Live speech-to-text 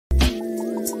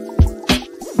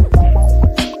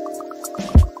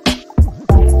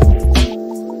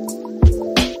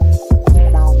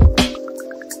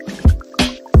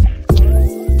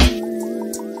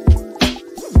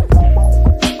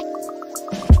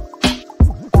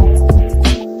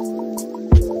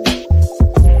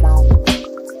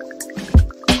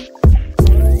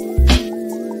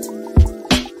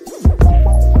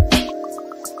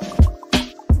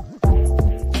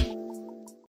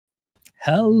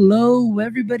Hello,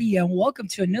 everybody, and welcome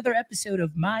to another episode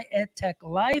of My EdTech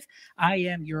Life. I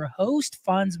am your host,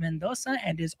 Fonz Mendoza,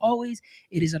 and as always,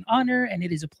 it is an honor and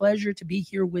it is a pleasure to be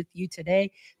here with you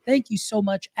today. Thank you so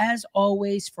much, as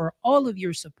always, for all of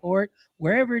your support,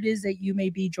 wherever it is that you may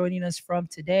be joining us from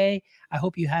today. I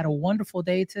hope you had a wonderful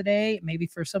day today. Maybe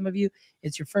for some of you,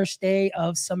 it's your first day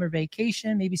of summer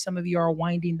vacation. Maybe some of you are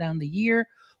winding down the year.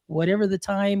 Whatever the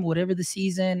time, whatever the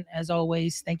season, as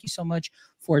always, thank you so much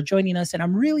for joining us. And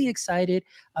I'm really excited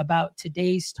about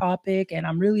today's topic. And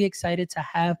I'm really excited to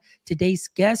have today's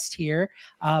guest here.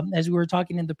 As we were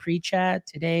talking in the pre-chat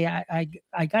today,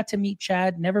 I got to meet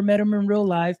Chad, never met him in real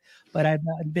life, but I've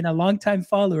been a longtime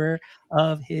follower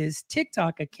of his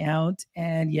TikTok account.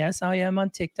 And yes, I am on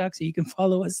TikTok, so you can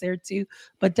follow us there too.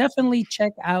 But definitely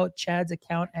check out Chad's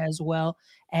account as well.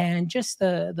 And just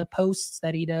the posts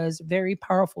that he does, very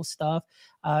powerful stuff,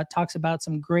 talks about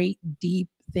some great, deep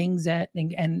things that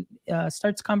and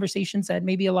starts conversations that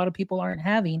maybe a lot of people aren't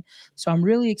having. So I'm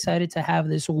really excited to have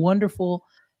this wonderful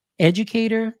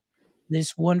educator,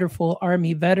 this wonderful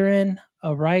Army veteran,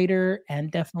 a writer, and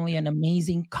definitely an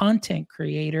amazing content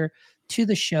creator to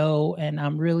the show. And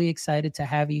I'm really excited to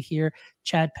have you here,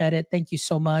 Chad Pettit. Thank you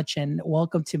so much, and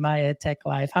welcome to My EdTech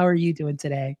Life. How are you doing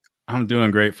today? I'm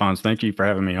doing great, Fonz. Thank you for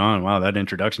having me on. Wow, that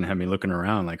introduction had me looking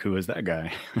around like, who is that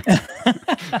guy?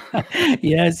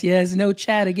 Yes. No,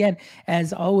 Chad, again,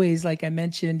 as always, like I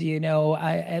mentioned,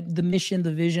 the mission,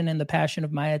 the vision, and the passion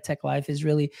of My EdTech Life is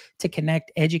really to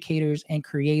connect educators and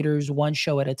creators one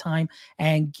show at a time,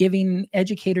 and giving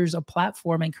educators a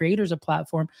platform and creators a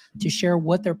platform to share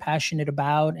what they're passionate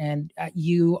about. And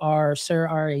you are, sir,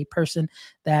 are a person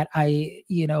that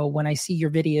when I see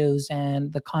your videos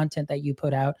and the content that you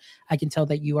put out, I can tell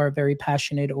that you are very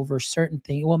passionate over certain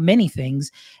things, well, many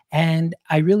things. And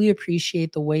I really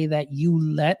appreciate the way that you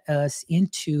let us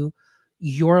into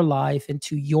your life,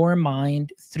 into your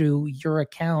mind through your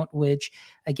account, which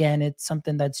again, it's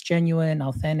something that's genuine,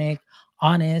 authentic,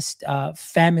 honest,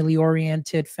 family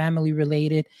oriented, family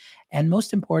related. And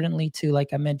most importantly, too,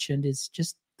 like I mentioned, is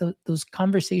just those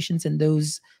conversations and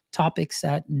those topics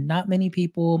that not many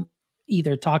people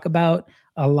either talk about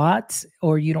a lot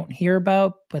or you don't hear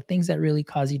about, but things that really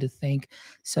cause you to think.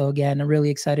 So again, I'm really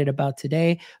excited about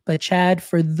today. But Chad,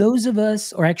 for those of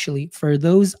us, or actually for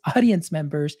those audience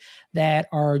members that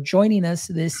are joining us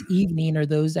this evening, or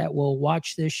those that will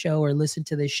watch this show or listen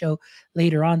to this show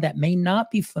later on that may not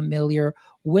be familiar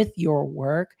with your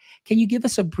work, can you give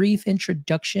us a brief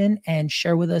introduction and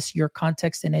share with us your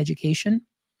context and education?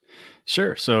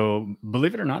 Sure. So,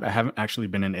 believe it or not, I haven't actually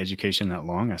been in education that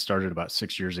long. I started about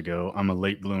 6 years ago. I'm a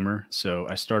late bloomer. So,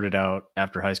 I started out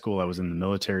after high school. I was in the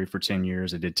military for 10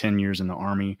 years. I did 10 years in the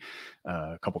Army,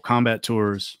 a couple combat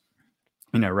tours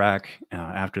in Iraq.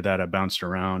 After that, I bounced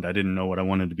around. I didn't know what I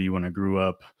wanted to be when I grew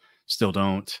up, still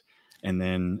don't. And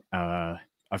then I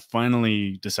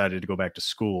finally decided to go back to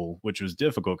school, which was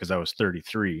difficult because I was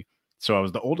 33. So, I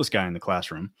was the oldest guy in the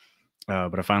classroom.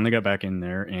 But I finally got back in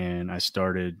there and I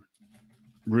started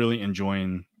really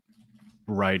enjoying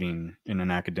writing in an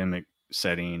academic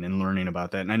setting and learning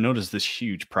about that. And I noticed this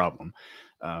huge problem.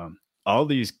 All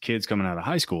these kids coming out of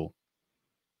high school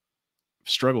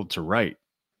struggled to write.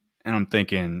 And I'm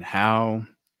thinking, how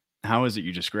is it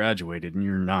you just graduated and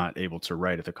you're not able to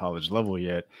write at the college level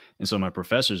yet? And so my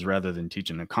professors, rather than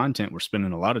teaching the content, were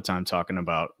spending a lot of time talking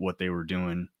about what they were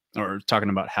doing or talking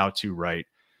about how to write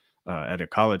at a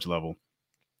college level.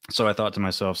 So I thought to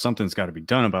myself, something's got to be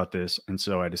done about this. And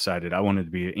so I decided I wanted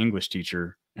to be an English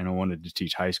teacher and I wanted to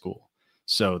teach high school.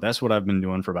 So that's what I've been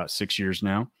doing for about 6 years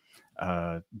now.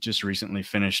 Just recently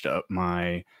finished up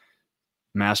my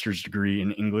master's degree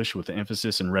in English with an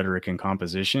emphasis in rhetoric and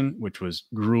composition, which was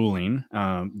grueling.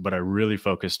 But I really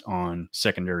focused on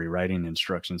secondary writing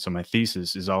instruction. So my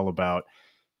thesis is all about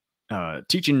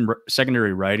teaching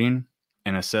secondary writing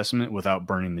and assessment without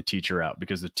burning the teacher out,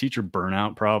 because the teacher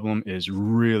burnout problem is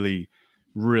really,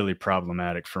 really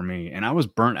problematic for me. And I was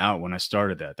burnt out when I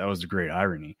started that. That was the great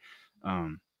irony.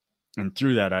 And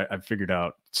through that, I figured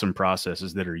out some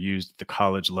processes that are used at the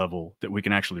college level that we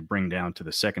can actually bring down to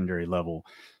the secondary level.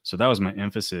 So that was my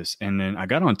emphasis. And then I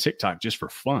got on TikTok just for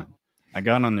fun. I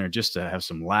got on there just to have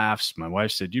some laughs. My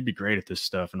wife said, "You'd be great at this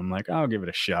stuff." And I'm like, "I'll give it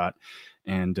a shot."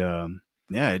 And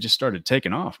yeah, it just started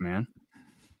taking off, man.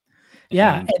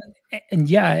 Yeah.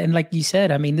 And like you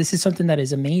said, I mean, this is something that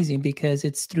is amazing because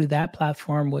it's through that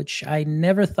platform, which I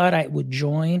never thought I would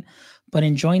join, but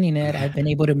in joining it, I've been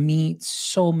able to meet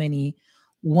so many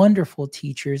wonderful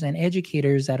teachers and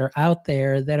educators that are out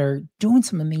there that are doing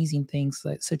some amazing things,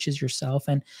 such as yourself.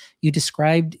 And you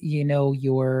described,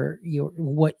 your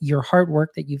hard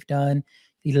work that you've done,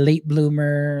 the late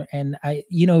bloomer. And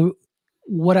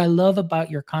what I love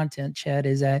about your content, Chad,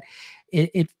 is that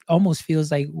it almost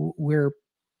feels like we're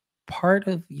part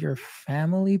of your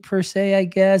family per se, I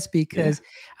guess, because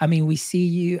I mean, we see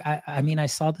you. I mean, I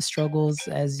saw the struggles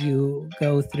as you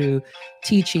go through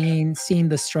teaching, seeing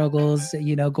the struggles,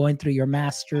 going through your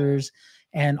masters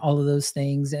and all of those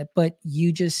things. But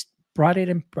you just brought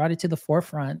it to the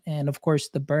forefront. And of course,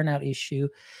 the burnout issue,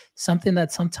 something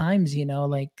that sometimes,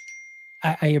 like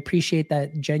I appreciate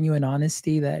that genuine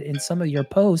honesty that in some of your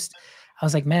posts, I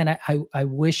was like, man, I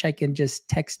wish I can just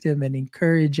text him and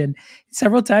encourage. And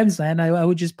several times, man, I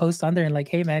would just post on there and like,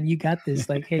 hey, man, you got this.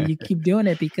 Like, hey, you keep doing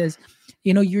it because,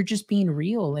 you're just being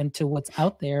real into what's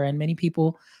out there. And many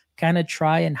people kind of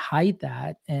try and hide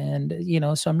that. And,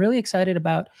 so I'm really excited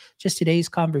about just today's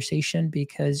conversation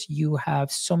because you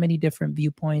have so many different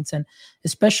viewpoints and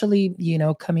especially,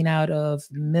 coming out of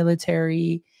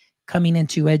military, coming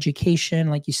into education,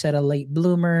 like you said, a late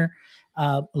bloomer,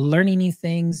 learning new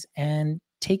things and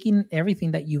taking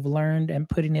everything that you've learned and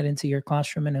putting it into your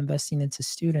classroom and investing into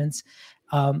students.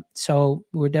 So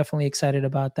we're definitely excited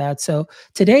about that. So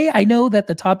today, I know that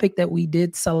the topic that we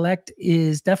did select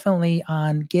is definitely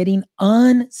on getting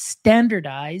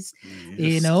unstandardized,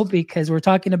 because we're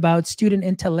talking about student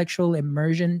intellectual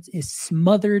immersion is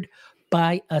smothered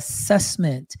by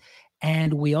assessment.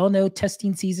 And we all know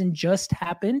testing season just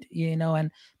happened, and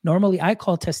normally I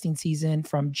call testing season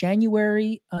from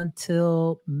January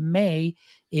until May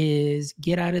is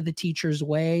get out of the teacher's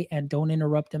way and don't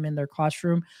interrupt them in their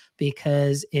classroom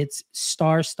because it's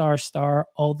star, star, star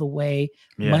all the way,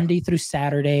 Monday through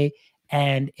Saturday,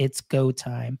 and it's go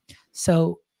time.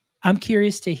 So I'm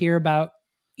curious to hear about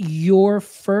your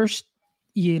first,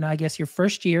 I guess your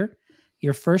first year,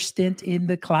 your first stint in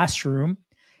the classroom.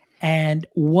 And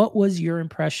what was your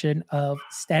impression of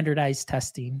standardized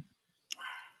testing?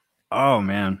 Oh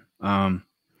man.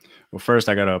 Well, first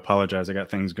I got to apologize. I got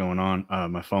things going on.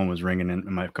 My phone was ringing and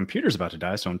my computer's about to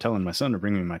die. So I'm telling my son to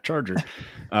bring me my charger.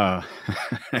 I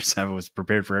was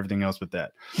prepared for everything else but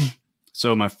that.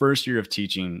 So my first year of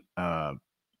teaching,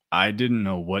 I didn't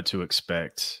know what to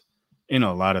expect in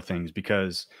a lot of things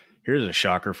because here's a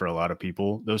shocker for a lot of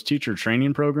people. Those teacher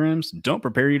training programs don't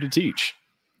prepare you to teach.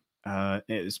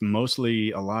 It's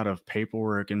mostly a lot of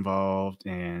paperwork involved.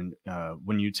 And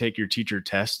when you take your teacher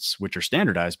tests, which are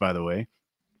standardized, by the way,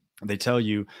 they tell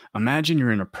you, imagine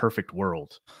you're in a perfect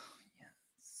world.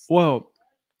 Yes. Well,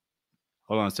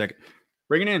 hold on a second.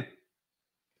 Bring it in.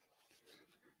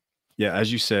 Yeah,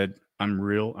 as you said, I'm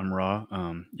real. I'm raw.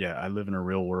 I live in a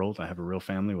real world. I have a real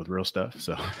family with real stuff.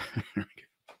 So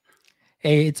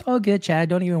hey, it's all good, Chad.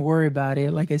 Don't even worry about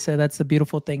it. Like I said, that's the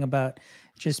beautiful thing about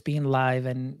just being live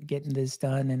and getting this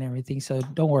done and everything. So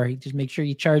don't worry. Just make sure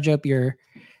you charge up your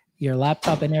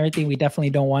laptop and everything. We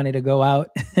definitely don't want it to go out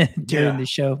during the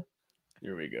show.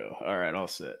 Here we go. All right, all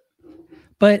set.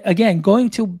 But again,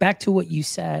 back to what you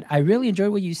said, I really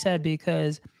enjoyed what you said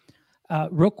because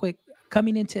real quick,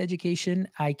 coming into education,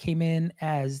 I came in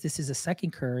as this is a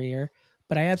second career,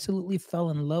 but I absolutely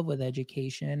fell in love with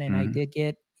education and I did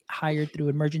get hired through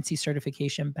emergency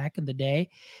certification back in the day.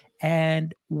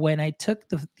 And when I took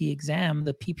the exam,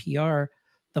 the PPR,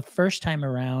 the first time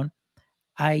around,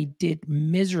 I did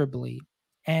miserably.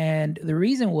 And the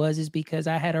reason is because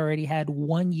I had already had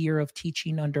 1 year of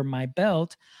teaching under my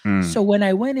belt. So when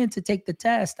I went in to take the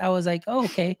test, I was like, oh,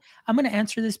 okay, I'm going to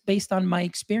answer this based on my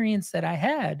experience that I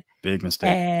had. Big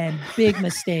mistake.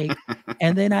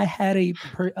 And then I had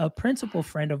a principal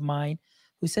friend of mine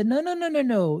who said,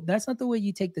 no, that's not the way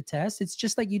you take the test. It's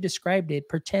just like you described it.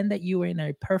 Pretend that you were in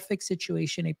a perfect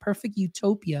situation, a perfect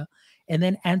utopia, and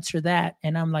then answer that.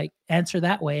 And I'm like, answer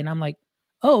that way. And I'm like,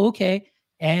 oh, okay.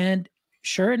 And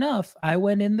sure enough, I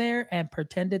went in there and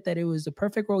pretended that it was the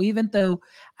perfect role, even though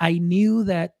I knew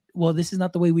that, well, this is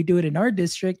not the way we do it in our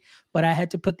district, but I had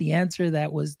to put the answer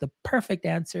that was the perfect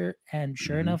answer. And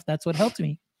sure enough, that's what helped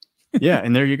me. Yeah.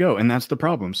 And there you go. And that's the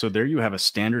problem. So there you have a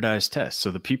standardized test. So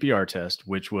the PPR test,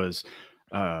 which was,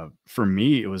 for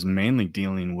me, it was mainly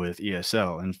dealing with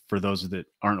ESL. And for those that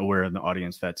aren't aware in the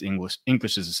audience, that's English.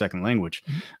 English is a second language.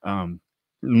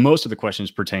 Most of the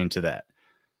questions pertain to that.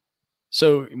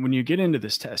 So when you get into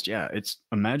this test, it's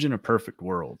imagine a perfect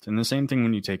world. And the same thing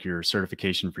when you take your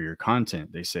certification for your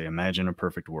content, they say, imagine a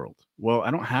perfect world. Well,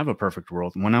 I don't have a perfect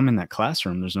world. When I'm in that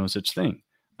classroom, there's no such thing.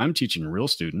 I'm teaching real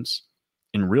students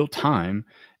in real time.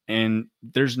 And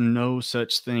there's no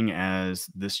such thing as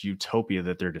this utopia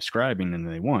that they're describing and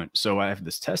they want. So I have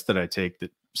this test that I take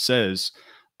that says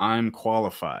I'm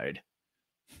qualified,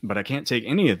 but I can't take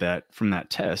any of that from that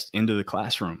test into the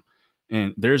classroom.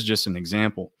 And there's just an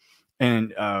example.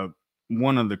 And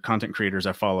one of the content creators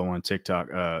I follow on TikTok,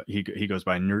 he goes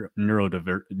by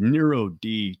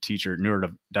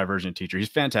neurodivergent teacher. He's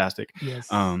fantastic. Yes.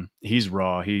 He's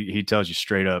raw. He tells you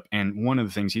straight up. And one of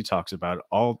the things he talks about,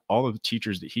 all of the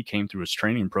teachers that he came through his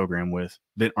training program with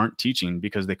that aren't teaching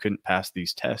because they couldn't pass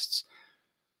these tests,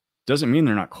 doesn't mean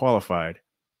they're not qualified.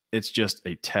 It's just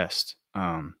a test.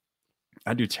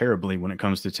 I do terribly when it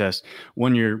comes to tests.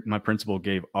 One year, my principal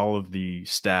gave all of the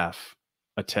staff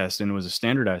a test, and it was a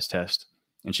standardized test,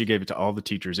 and she gave it to all the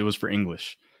teachers. It was for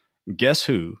English. Guess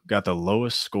who got the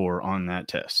lowest score on that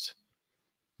test?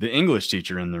 The English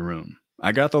teacher in the room.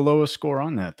 I got the lowest score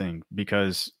on that thing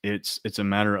because it's a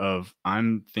matter of,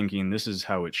 I'm thinking this is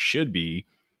how it should be.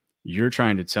 You're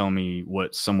trying to tell me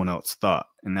what someone else thought,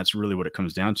 and that's really what it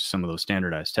comes down to. Some of those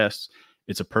standardized tests,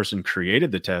 it's a person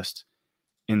created the test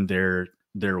in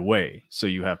their way. So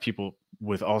you have people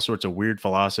with all sorts of weird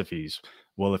philosophies.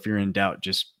 Well, if you're in doubt,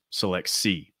 just select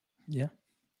C. Yeah.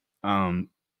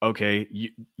 Okay,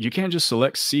 you can't just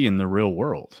select C in the real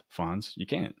world, Fonz. You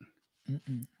can't.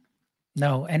 Mm-mm.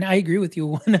 No, and I agree with you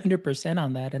 100%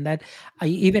 on that. And that I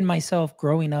even myself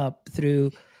growing up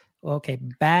through, okay,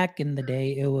 back in the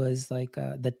day, it was like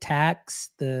the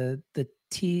tax, the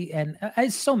T, and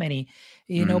so many,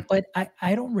 but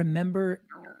I don't remember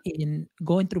in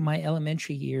going through my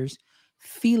elementary years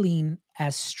feeling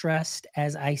as stressed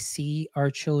as I see our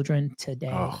children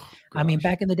today. Oh, I mean, gosh.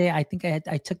 back in the day, I think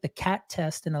I took the CAT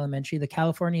test in elementary, the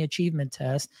California Achievement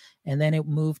Test, and then it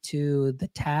moved to the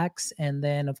tax, and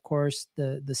then of course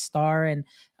the STAR, and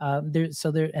and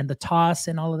the toss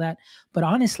and all of that. But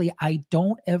honestly, I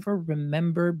don't ever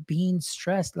remember being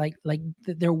stressed.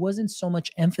 There wasn't so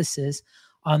much emphasis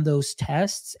on those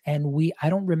tests, and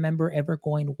I don't remember ever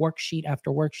going worksheet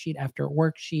after worksheet after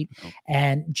worksheet. Nope.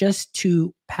 And just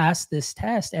to pass this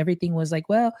test, everything was like,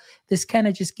 well, this kind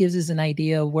of just gives us an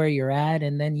idea of where you're at,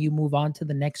 and then you move on to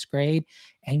the next grade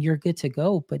and you're good to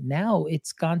go. But now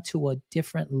it's gone to a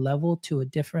different level, to a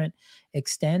different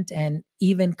extent. And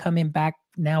even coming back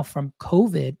now from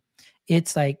COVID,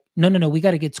 it's like, no, we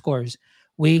got to get scores.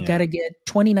 We got to get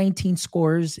 2019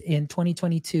 scores in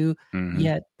 2022.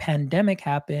 Yet pandemic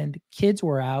happened, kids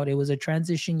were out. It was a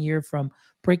transition year from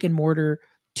brick and mortar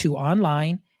to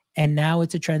online. And now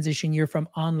it's a transition year from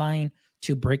online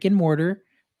to brick and mortar.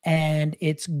 And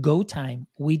it's go time.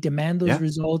 We demand those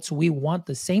results. We want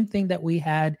the same thing that we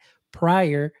had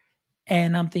prior.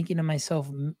 And I'm thinking to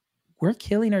myself, we're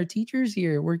killing our teachers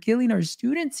here. We're killing our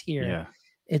students here. Yeah.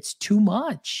 It's too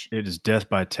much. It is death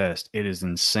by test. It is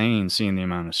insane seeing the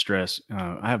amount of stress.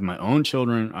 I have my own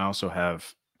children. I also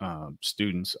have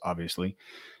students, obviously,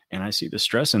 and I see the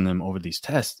stress in them over these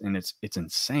tests, and it's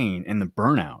insane. And the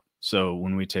burnout. So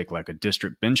when we take like a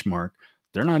district benchmark,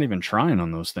 they're not even trying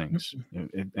on those things.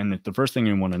 And the first thing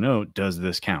you want to know, does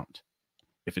this count?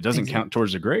 If it doesn't count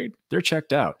towards a grade, they're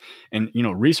checked out. And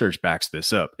research backs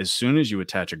this up. As soon as you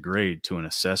attach a grade to an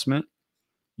assessment,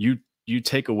 you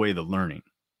take away the learning.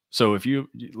 So if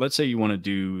let's say you want to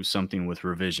do something with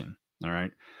revision, all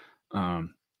right?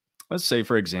 Let's say,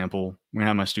 for example, we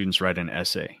have my students write an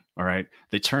essay, all right?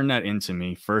 They turn that into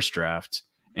me first draft,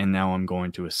 and now I'm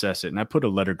going to assess it. And I put a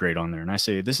letter grade on there, and I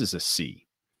say, this is a C,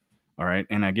 all right?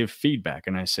 And I give feedback,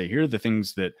 and I say, here are the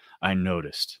things that I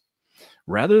noticed.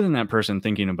 Rather than that person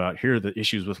thinking about, here are the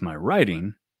issues with my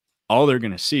writing, all they're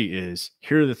going to see is,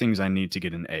 here are the things I need to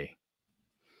get an A.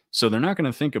 So they're not going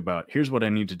to think about, here's what I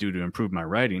need to do to improve my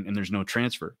writing, and there's no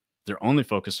transfer. They're only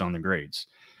focused on the grades.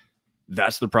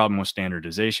 That's the problem with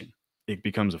standardization. It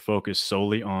becomes a focus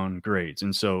solely on grades.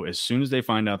 And so as soon as they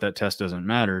find out that test doesn't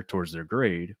matter towards their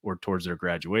grade or towards their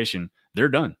graduation, they're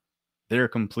done. They're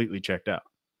completely checked out.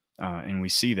 And we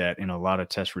see that in a lot of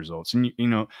test results. And,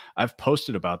 I've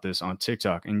posted about this on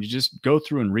TikTok, and you just go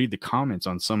through and read the comments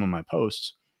on some of my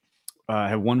posts. I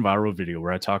have one viral video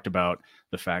where I talked about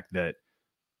the fact that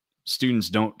students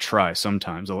don't try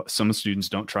sometimes. Some students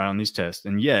don't try on these tests,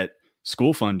 and yet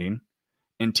school funding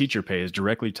and teacher pay is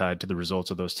directly tied to the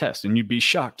results of those tests. And you'd be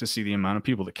shocked to see the amount of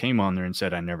people that came on there and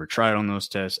said, I never tried on those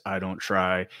tests. I don't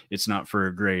try. It's not for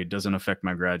a grade. Doesn't affect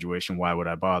my graduation. Why would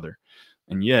I bother?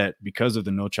 And yet, because of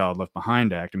the No Child Left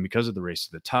Behind Act and because of the Race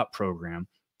to the Top program,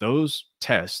 those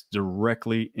tests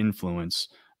directly influence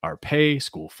our pay,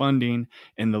 school funding,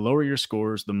 and the lower your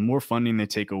scores, the more funding they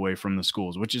take away from the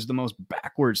schools, which is the most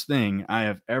backwards thing I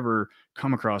have ever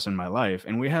come across in my life.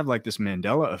 And we have like this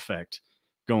Mandela effect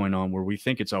going on where we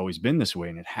think it's always been this way,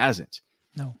 and it hasn't.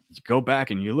 No. You go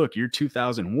back and you look, year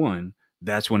 2001,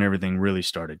 that's when everything really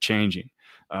started changing.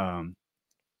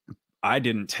 I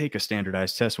didn't take a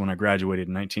standardized test when I graduated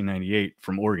in 1998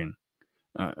 from Oregon,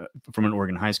 from an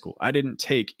Oregon high school. I didn't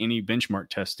take any benchmark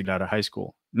tests to get out of high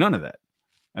school. None of that.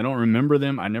 I don't remember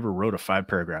them. I never wrote a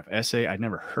 5-paragraph essay. I'd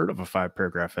never heard of a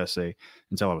 5-paragraph essay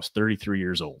until I was 33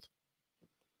 years old.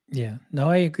 Yeah, no,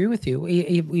 I agree with you.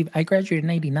 I graduated in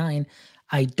 '89.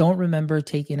 I don't remember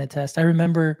taking a test. I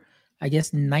remember, I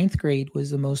guess ninth grade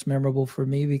was the most memorable for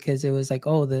me because it was like,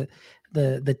 oh, the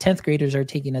 10th graders are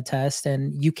taking a test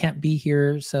and you can't be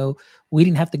here. So we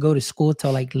didn't have to go to school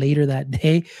till like later that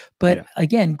day. But Yeah.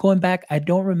 again, going back, I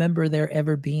don't remember there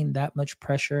ever being that much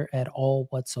pressure at all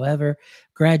whatsoever.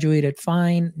 Graduated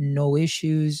fine, no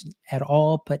issues at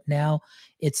all. But now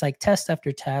it's like test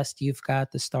after test. You've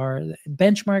got the star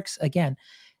benchmarks again.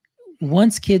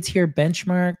 Once kids hear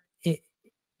benchmark,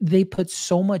 they put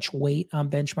so much weight on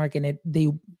benchmark, and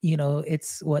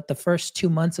it's what the first 2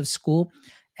 months of school,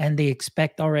 and they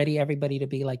expect already everybody to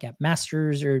be like at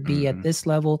masters or be at Hmm. this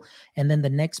level, and then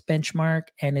the next benchmark,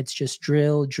 and it's just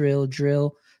drill, drill,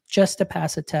 drill, just to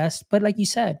pass a test. But like you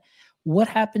said, what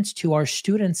happens to our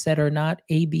students that are not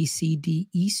A, B, C, D,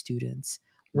 E students?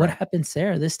 What Right. happens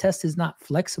there? This test is not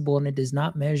flexible and it does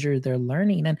not measure their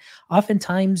learning. And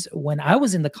oftentimes, when I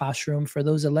was in the classroom for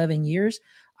those 11 years,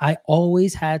 I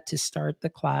always had to start the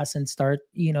class and start,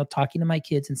 talking to my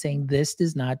kids and saying, this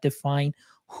does not define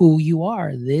who you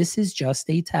are. This is just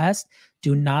a test.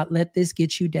 Do not let this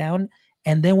get you down.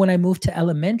 And then when I moved to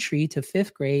elementary to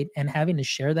fifth grade and having to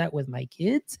share that with my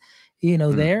kids,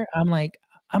 Mm. there, I'm like,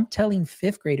 I'm telling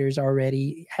fifth graders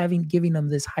already, giving them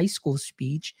this high school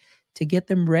speech to get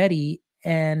them ready.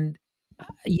 And,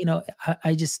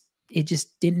 it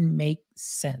just didn't make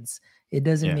sense. It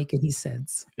doesn't Yeah. make any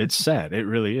sense. It's sad. It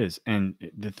really is. And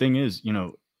the thing is,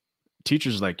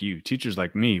 teachers like you, teachers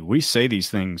like me, we say these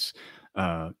things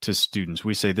to students.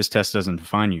 We say this test doesn't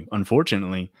define you.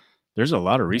 Unfortunately, there's a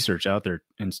lot of research out there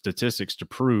and statistics to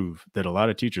prove that a lot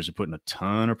of teachers are putting a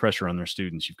ton of pressure on their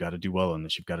students. You've got to do well on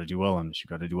this. You've got to do well on this. You've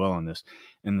got to do well on this.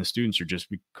 And the students are just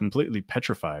completely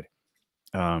petrified.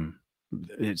 Um,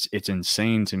 it's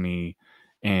insane to me.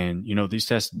 And these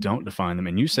tests don't define them.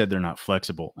 And you said they're not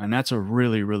flexible, and that's a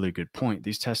really, really good point.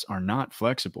 These tests are not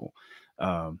flexible.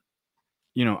 Um,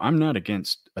 I'm not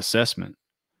against assessment,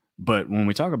 but when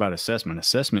we talk about assessment,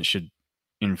 assessment should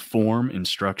inform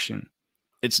instruction.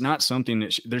 It's not something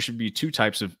that there should be two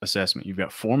types of assessment. You've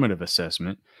got formative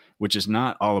assessment, which is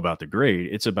not all about the grade.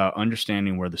 It's about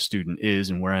understanding where the student is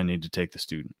and where I need to take the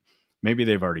student. Maybe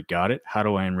they've already got it. How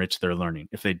do I enrich their learning?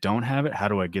 If they don't have it, how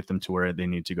do I get them to where they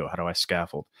need to go? How do I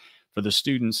scaffold? For the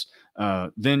students,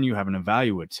 then you have an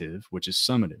evaluative, which is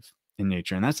summative in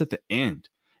nature, and that's at the end.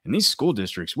 In these school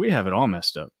districts, we have it all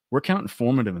messed up. We're counting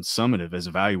formative and summative as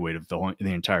evaluative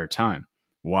the entire time.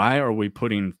 Why are we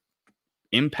putting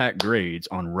impact grades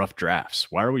on rough drafts?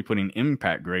 Why are we putting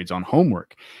impact grades on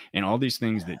homework and all these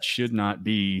things that should not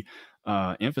be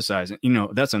emphasized?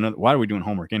 That's another. Why are we doing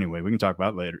homework anyway? We can talk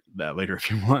about that later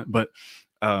if you want. But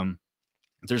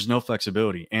there's no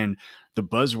flexibility, and the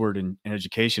buzzword in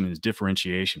education is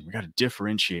differentiation. We got to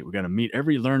differentiate. We got to meet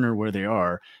every learner where they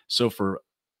are. So for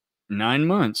 9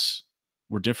 months,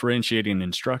 we're differentiating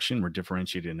instruction, we're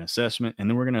differentiating assessment, and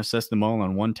then we're going to assess them all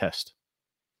on one test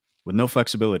with no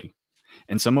flexibility.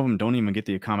 And some of them don't even get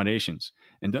the accommodations.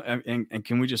 And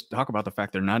can we just talk about the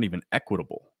fact they're not even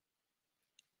equitable?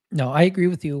 No, I agree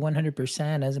with you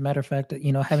 100%. As a matter of fact,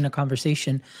 having a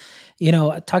conversation,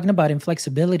 talking about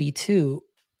inflexibility too,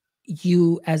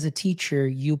 you as a teacher,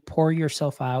 you pour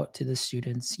yourself out to the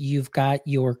students. You've got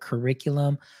your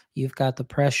curriculum, you've got the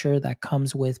pressure that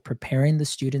comes with preparing the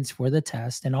students for the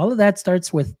test. And all of that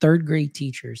starts with third grade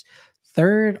teachers,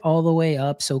 third all the way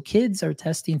up. So kids are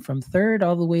testing from third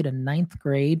all the way to ninth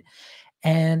grade.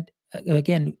 And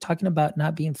again, talking about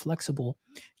not being flexible,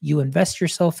 you invest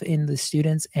yourself in the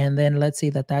students, and then let's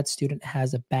say that student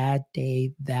has a bad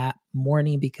day that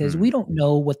morning because we Mm, don't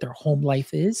know what their home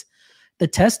life is. The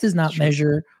test does that's not true.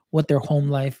 measure what their home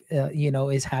life,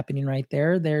 is happening right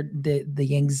there. The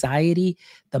anxiety,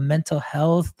 the mental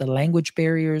health, the language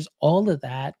barriers, all of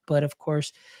that. But of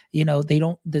course, they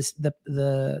don't.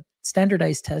 The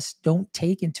standardized tests don't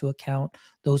take into account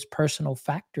those personal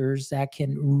factors that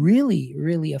can really,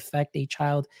 really affect a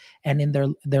child and in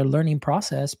their learning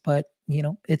process. But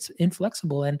it's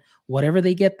inflexible, and whatever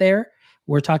they get there,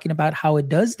 we're talking about how it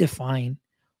does define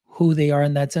who they are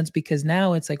in that sense, because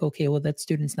now it's like, okay, well, that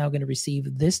student's now going to receive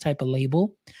this type of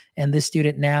label, and this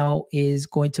student now is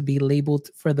going to be labeled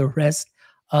for the rest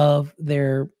of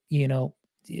their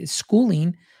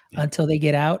schooling Yeah. until they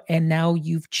get out. And now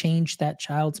you've changed that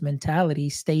child's mentality,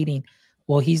 stating,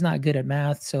 well, he's not good at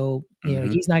math, so Hmm.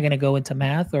 he's not going to go into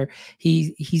math, or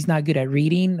he's not good at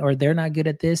reading, or they're not good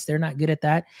at this, they're not good at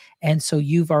that. And so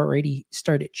you've already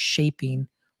started shaping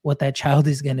what that child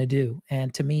is going to do.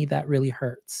 And to me, that really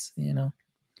hurts.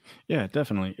 Yeah,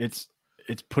 definitely. It's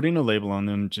putting a label on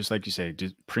them, just like you say,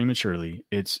 just prematurely.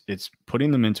 It's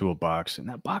putting them into a box, and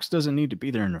that box doesn't need to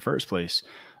be there in the first place.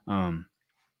 Um,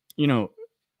 you know,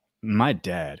 my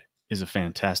dad is a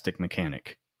fantastic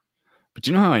mechanic. But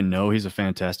you know how I know he's a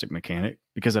fantastic mechanic?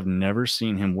 Because I've never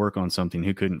seen him work on something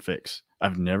he couldn't fix.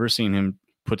 I've never seen him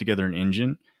put together an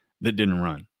engine that didn't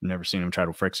run. Never seen him try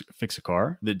to fix a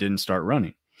car that didn't start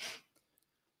running.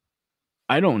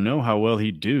 I don't know how well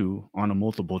he'd do on a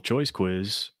multiple choice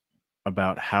quiz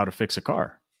about how to fix a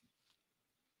car.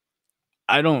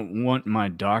 I don't want my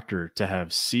doctor to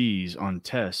have C's on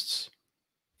tests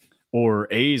or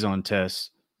A's on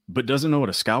tests, but doesn't know what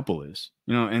a scalpel is.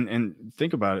 And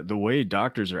think about it. The way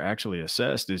doctors are actually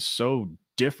assessed is so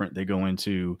different.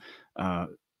 Uh,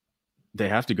 they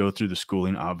have to go through the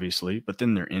schooling, obviously, but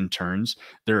then they're interns,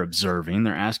 they're observing,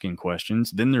 they're asking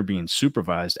questions, then they're being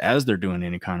supervised as they're doing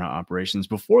any kind of operations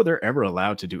before they're ever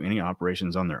allowed to do any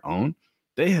operations on their own.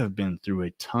 They have been through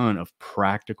a ton of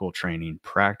practical training,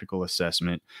 practical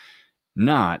assessment,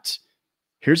 not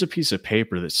here's a piece of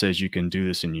paper that says you can do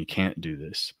this and you can't do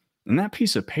this. And that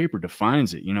piece of paper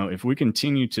defines it. If we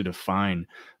continue to define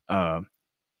uh,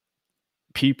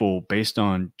 people based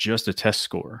on just a test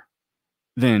score,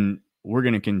 then we're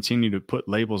going to continue to put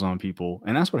labels on people.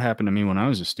 And that's what happened to me when I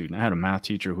was a student. I had a math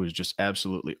teacher who was just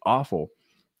absolutely awful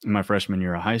in my freshman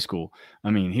year of high school.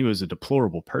 I mean, he was a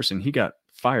deplorable person. He got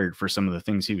fired for some of the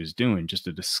things he was doing, just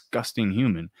a disgusting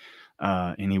human.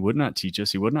 And he would not teach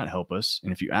us. He would not help us.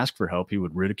 And if you ask for help, he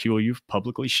would ridicule you,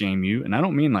 publicly shame you. And I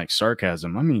don't mean like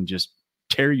sarcasm. I mean, just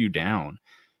tear you down.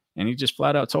 And he just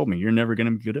flat out told me, you're never going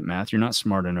to be good at math. You're not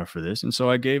smart enough for this. And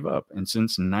so I gave up. And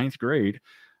since ninth grade,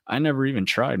 I never even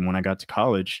tried. And when I got to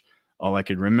college, all I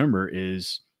could remember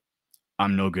is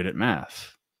I'm no good at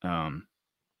math.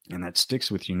 And that sticks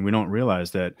with you. And we don't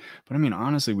realize that. But I mean,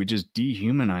 honestly, we just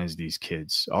dehumanize these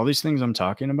kids. All these things I'm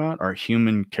talking about are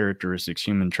human characteristics,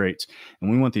 human traits. And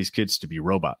we want these kids to be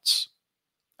robots.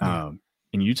 Yeah.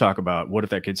 And you talk about what if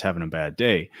that kid's having a bad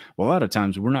day? Well, a lot of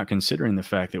times we're not considering the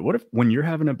fact that what if when you're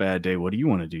having a bad day, what do you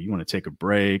want to do? You want to take a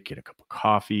break, get a cup of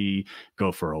coffee,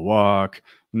 go for a walk.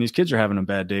 When these kids are having a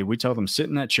bad day, we tell them sit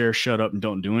in that chair, shut up, and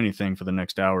don't do anything for the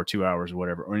next hour, 2 hours, or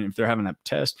whatever. Or if they're having that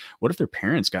test, what if their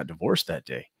parents got divorced that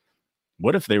day?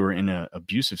 What if they were in an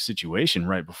abusive situation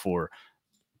right before?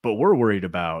 But we're worried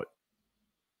about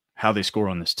how they score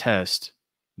on this test.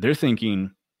 They're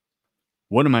thinking,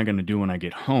 what am I going to do when I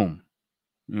get home?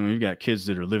 You've got kids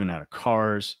that are living out of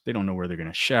cars. They don't know where they're going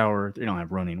to shower. They don't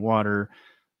have running water.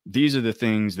 These are the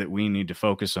things that we need to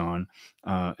focus on.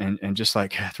 And just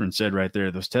like Catherine said right there,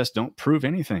 those tests don't prove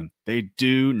anything. They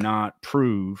do not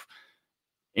prove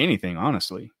anything,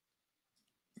 honestly.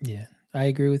 Yeah, I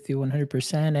agree with you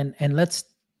 100%. And let's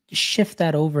shift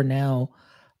that over now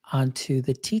onto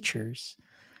the teachers.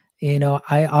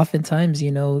 I oftentimes,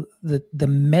 the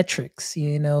metrics,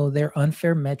 they're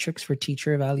unfair metrics for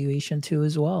teacher evaluation too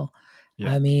as well.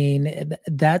 Yeah. I mean,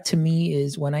 that to me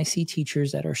is when I see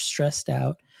teachers that are stressed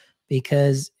out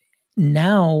because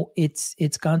now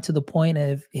it's gone to the point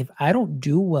of if I don't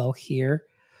do well here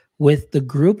with the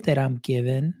group that I'm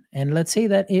given, and let's say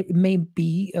that it may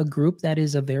be a group that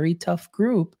is a very tough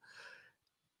group,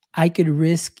 I could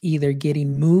risk either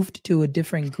getting moved to a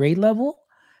different grade level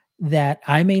that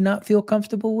I may not feel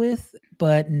comfortable with.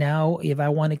 But now, if I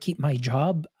want to keep my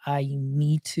job, I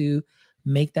need to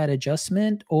make that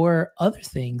adjustment or other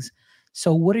things.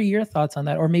 So, what are your thoughts on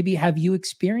that? Or maybe have you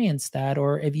experienced that,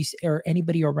 or have you, or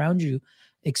anybody around you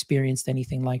experienced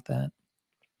anything like that?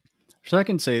 So I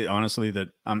can say honestly that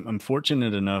I'm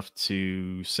fortunate enough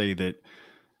to say that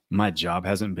my job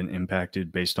hasn't been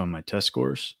impacted based on my test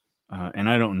scores. And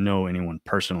I don't know anyone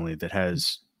personally that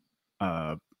has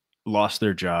uh, lost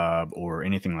their job or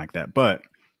anything like that. But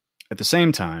at the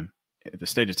same time, the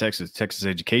state of Texas, Texas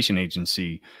Education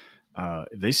Agency,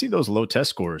 if they see those low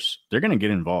test scores, they're going to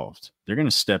get involved. They're going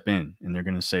to step in and they're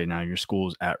going to say, now your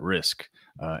school's at risk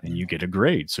and you get a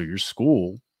grade. So your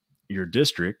school, your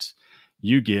district,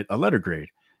 you get a letter grade.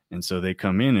 And so they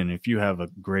come in, and if you have a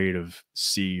grade of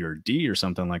C or D or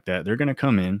something like that, they're going to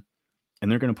come in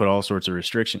and they're going to put all sorts of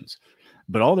restrictions.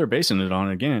 But all they're basing it on,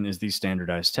 again, is these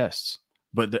standardized tests.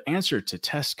 But the answer to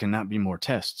tests cannot be more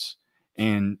tests.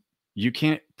 And you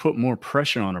can't put more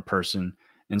pressure on a person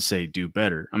and say, do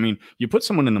better. I mean, you put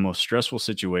someone in the most stressful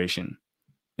situation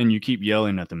and you keep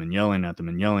yelling at them and yelling at them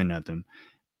and yelling at them,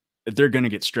 they're going to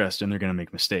get stressed and they're going to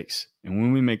make mistakes. And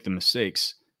when we make the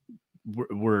mistakes,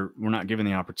 we're not given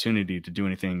the opportunity to do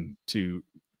anything to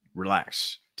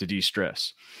relax, to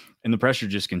de-stress. And the pressure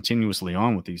just continuously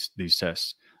on with these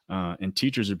tests. And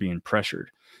teachers are being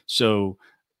pressured. So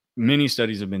many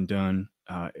studies have been done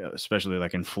especially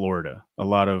like in Florida. A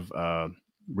lot of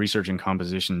research and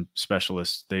composition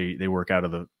specialists, they work out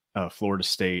of the Florida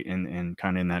State and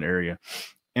kind of in that area.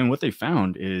 And what they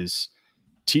found is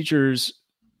teachers,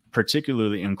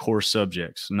 particularly in core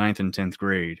subjects, 9th and 10th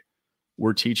grade,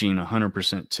 were teaching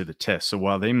 100% to the test. So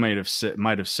while they might have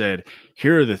said,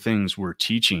 here are the things we're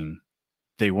teaching,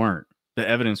 they weren't. The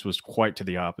evidence was quite to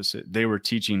the opposite. They were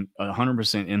teaching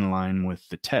 100% in line with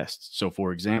the test. So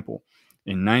for example,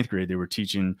 in 9th grade, they were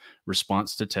teaching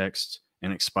response to text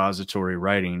and expository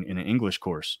writing in an English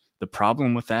course. The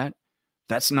problem with that,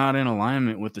 that's not in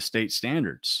alignment with the state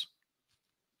standards.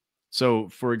 So,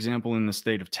 for example, in the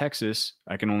state of Texas,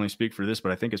 I can only speak for this,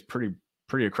 but I think it's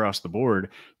pretty across the board.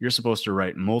 You're supposed to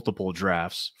write multiple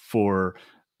drafts for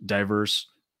diverse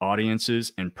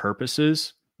audiences and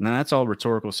purposes. Now, that's all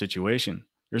rhetorical situation.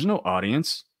 There's no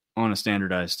audience on a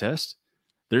standardized test.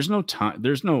 There's no time.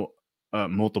 There's no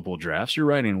multiple drafts. You're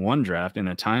writing one draft in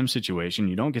a time situation.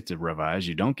 You don't get to revise.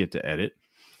 You don't get to edit.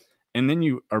 And then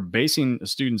you are basing a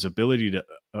student's ability to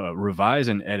revise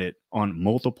and edit on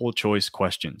multiple choice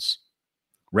questions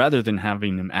rather than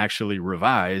having them actually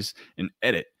revise and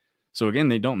edit. So again,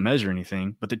 they don't measure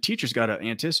anything, but the teacher's got to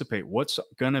anticipate what's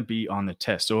going to be on the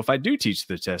test. So if I do teach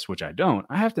the test, which I don't,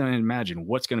 I have to imagine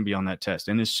what's going to be on that test.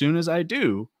 And as soon as I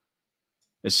do,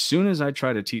 as soon as I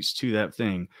try to teach to that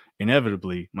thing,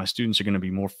 inevitably my students are going to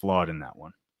be more flawed in that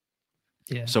one.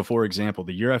 Yeah. So for example,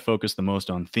 the year I focused the most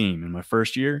on theme in my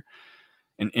first year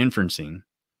and inferencing,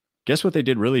 guess what they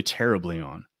did really terribly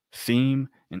on? Theme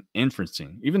and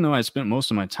inferencing, even though I spent most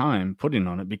of my time putting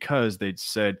on it because they'd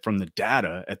said from the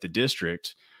data at the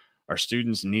district, our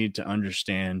students need to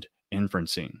understand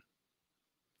inferencing.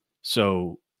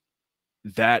 So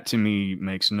that to me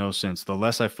makes no sense. The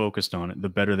less I focused on it, the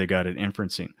better they got at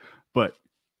inferencing. But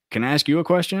can I ask you a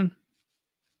question?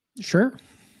 Sure.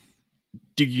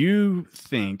 Do you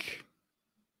think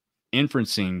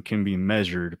inferencing can be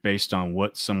measured based on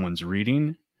what someone's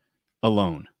reading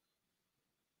alone?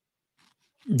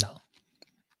 No,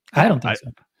 I don't think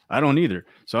so. I don't either.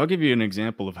 So I'll give you an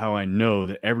example of how I know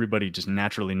that everybody just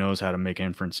naturally knows how to make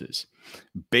inferences.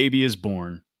 Baby is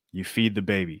born. You feed the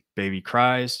baby. Baby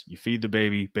cries. You feed the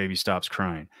baby. Baby stops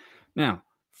crying. Now,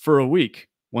 for a week,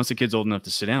 once the kid's old enough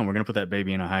to sit down, we're going to put that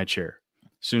baby in a high chair.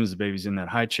 As soon as the baby's in that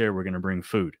high chair, we're going to bring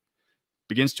food.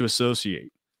 Begins to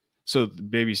associate. So the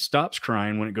baby stops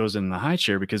crying when it goes in the high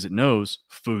chair because it knows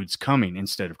food's coming.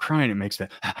 Instead of crying, it makes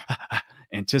that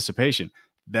anticipation.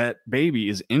 That baby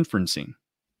is inferencing.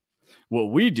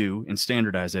 What we do in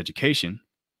standardized education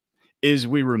is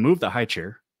we remove the high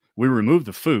chair, we remove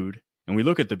the food, and we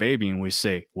look at the baby and we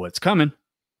say, what's coming?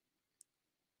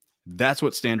 That's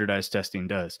what standardized testing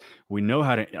does.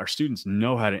 Our students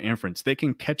know how to inference. They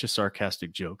can catch a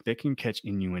sarcastic joke. They can catch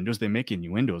innuendos. They make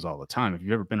innuendos all the time. If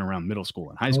you've ever been around middle school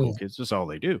and high school kids, that's all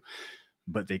they do.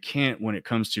 But they can't when it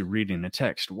comes to reading a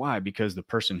text. Why? Because the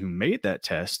person who made that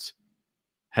test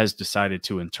has decided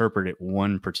to interpret it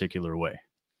one particular way.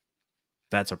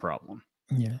 That's a problem.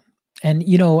 Yeah. And,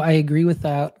 I agree with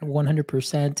that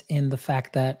 100% in the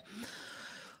fact that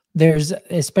there's,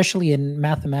 especially in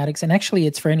mathematics, and actually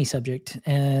it's for any subject,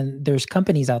 and there's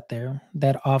companies out there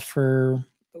that offer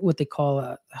what they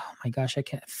call,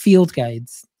 field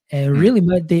guides. And really,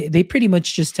 they pretty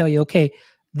much just tell you, okay,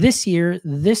 this year,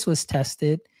 this was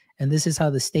tested, and this is how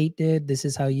the state did, this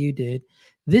is how you did.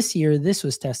 This year, this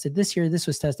was tested. This year, this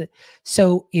was tested.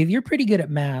 So if you're pretty good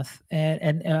at math,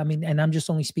 and I'm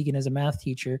just only speaking as a math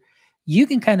teacher, you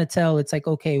can kind of tell it's like,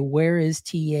 okay, where is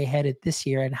TEA headed this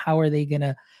year, and how are they going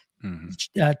to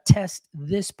test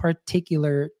this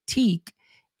particular TEK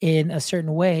in a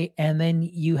certain way? And then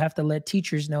you have to let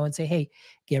teachers know and say, hey,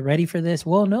 get ready for this.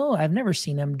 Well, no, I've never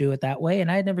seen them do it that way.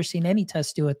 And I've never seen any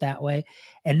test do it that way.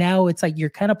 And now it's like, you're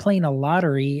kind of playing a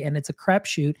lottery and it's a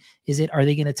crapshoot. Are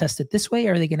they going to test it this way?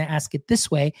 Or are they going to ask it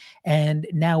this way? And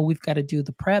now we've got to do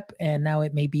the prep, and now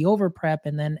it may be over prep.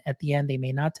 And then at the end, they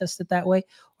may not test it that way,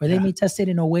 or they may test it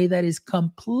in a way that is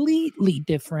completely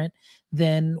different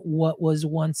than what was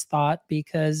once thought,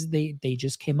 because they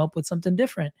just came up with something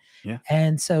different. Yeah.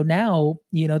 And so now,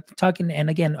 talking, and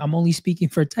again, I'm only speaking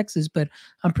for Texas, but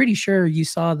I'm pretty sure you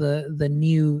saw the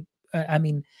new, I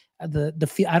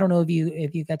don't know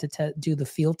if you got to do the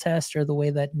field test or the way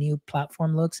that new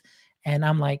platform looks. And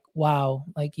I'm like, wow,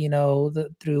 like, through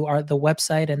the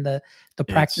website and the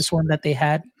practice one that they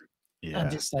had. Yeah, I'm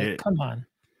just like, come on.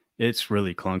 It's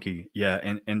really clunky. Yeah.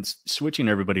 And switching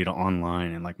everybody to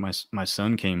online. And like my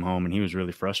son came home and he was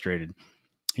really frustrated.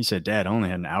 He said, Dad, I only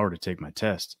had an hour to take my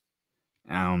test.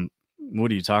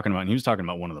 What are you talking about? And he was talking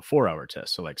about one of the 4-hour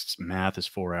tests. So like math is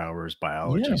 4 hours,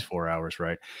 biology is 4 hours,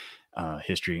 right?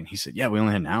 History. And he said, yeah, we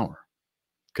only had an hour.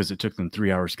 because it took them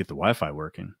 3 hours to get the Wi-Fi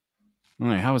working. I'm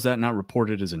like, how is that not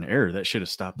reported as an error? That should have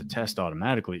stopped the test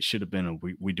automatically. It should have been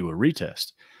we do a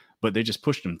retest, but they just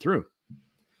pushed them through.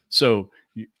 So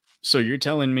you're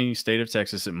telling me, state of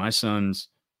Texas, that my son's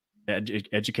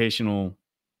educational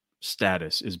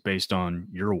status is based on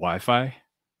your Wi-Fi?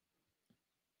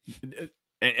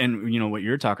 And you know what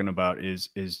you're talking about is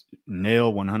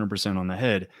nail 100% on the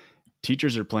head.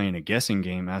 Teachers are playing a guessing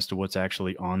game as to what's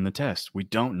actually on the test. We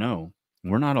don't know.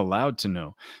 We're not allowed to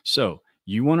know. So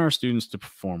you want our students to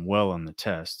perform well on the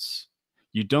tests.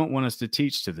 You don't want us to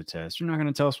teach to the test. You're not going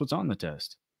to tell us what's on the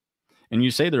test. And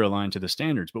you say they're aligned to the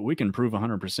standards, but we can prove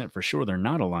 100% for sure they're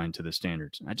not aligned to the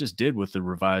standards. I just did with the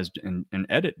revised and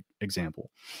edit example.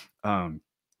 You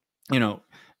know,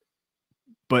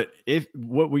 but if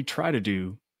what we try to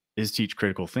do is teach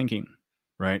critical thinking,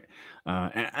 right?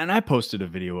 And I posted a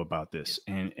video about this,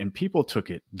 and people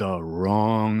took it the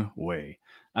wrong way.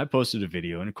 I posted a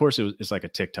video, and of course it's like a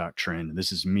TikTok trend.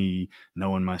 This is me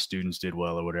knowing my students did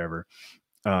well or whatever.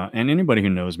 And anybody who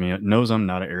knows me knows I'm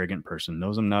not an arrogant person,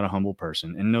 knows I'm not a humble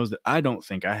person, and knows that I don't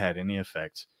think I had any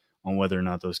effect on whether or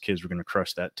not those kids were going to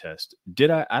crush that test.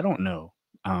 Did I? I don't know.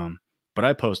 But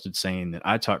I posted saying that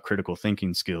I taught critical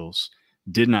thinking skills,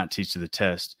 did not teach to the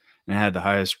test, and had the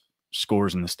highest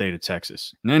scores in the state of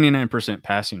Texas, 99%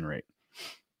 passing rate.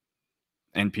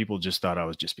 And people just thought I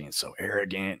was just being so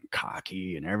arrogant,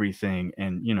 cocky, and everything.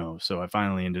 And, you know, so I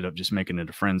finally ended up just making it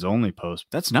a friends only post.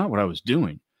 That's not what I was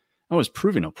doing. I was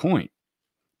proving a point.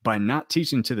 By not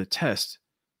teaching to the test,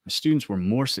 my students were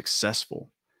more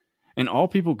successful. And all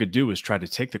people could do was try to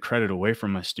take the credit away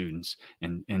from my students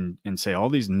and say all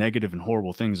these negative and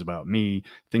horrible things about me,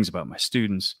 things about my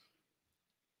students.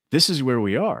 This is where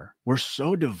we are. We're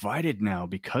so divided now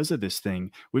because of this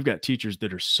thing. We've got teachers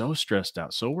that are so stressed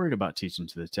out, so worried about teaching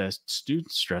to the test,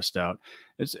 students stressed out.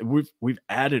 We've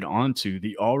added on to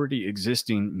the already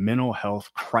existing mental health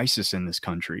crisis in this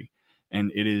country. And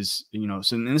it is, you know,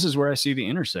 so this is where I see the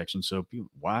intersection. So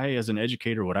why, as an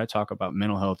educator, would I talk about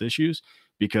mental health issues?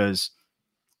 Because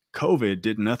COVID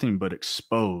did nothing but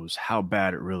expose how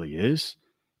bad it really is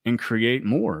and create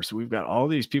more. So we've got all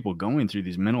these people going through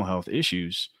these mental health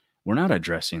issues. We're not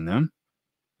addressing them.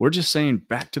 We're just saying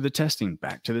back to the testing,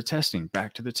 back to the testing,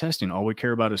 back to the testing. All we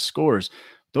care about is scores.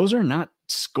 Those are not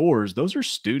scores. Those are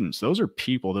students. Those are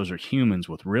people. Those are humans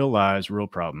with real lives, real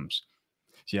problems.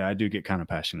 So yeah, I do get kind of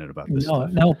passionate about this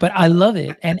stuff. No, but I love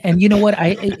it. And you know what?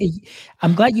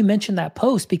 I'm glad you mentioned that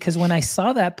post, because when I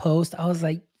saw that post, I was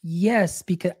like, yes,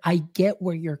 because I get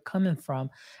where you're coming from.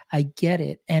 I get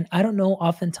it. And I don't know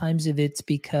oftentimes if it's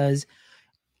because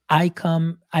I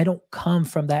don't come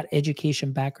from that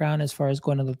education background as far as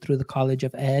going through the College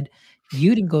of Ed.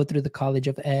 You didn't go through the College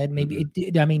of Ed. Maybe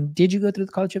did you go through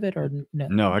the College of Ed or no?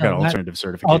 No, I got alternative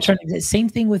certification. Alternative, same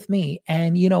thing with me.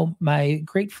 And you know, my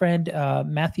great friend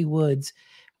Matthew Woods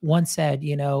once said,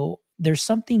 you know, there's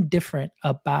something different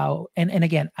about, and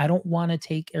again, I don't want to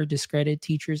take or discredit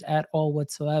teachers at all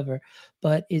whatsoever,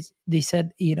 but they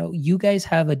said, you know, you guys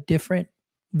have a different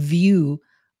view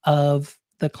of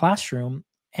the classroom,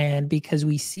 and because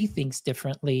we see things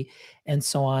differently and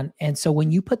so on. And so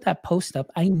when you put that post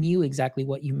up, I knew exactly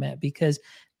what you meant, because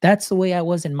that's the way I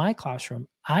was in my classroom.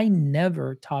 I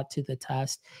never taught to the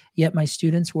test, yet my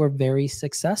students were very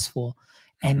successful.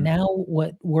 And now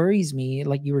what worries me,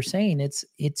 like you were saying, it's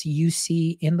you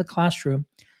see in the classroom,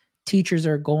 teachers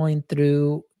are going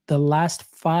through the last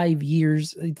 5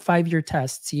 years, 5-year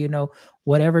tests, you know,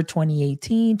 whatever,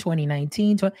 2018,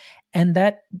 2019, and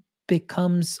that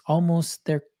becomes almost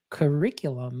their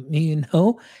curriculum, you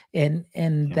know, and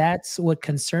that's what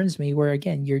concerns me, where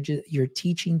again, you're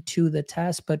teaching to the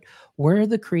test, but where are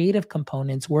the creative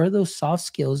components? Where are those soft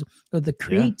skills or the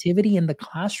creativity in the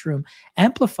classroom?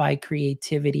 Amplify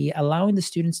creativity, allowing the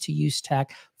students to use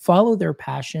tech, follow their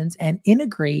passions, and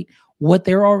integrate what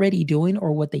they're already doing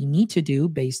or what they need to do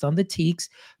based on the TEKS,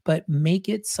 but make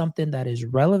it something that is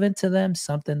relevant to them,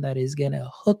 something that is going to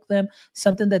hook them,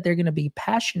 something that they're going to be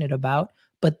passionate about.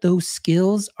 But those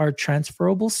skills are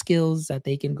transferable skills that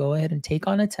they can go ahead and take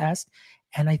on a test.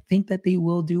 And I think that they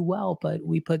will do well, but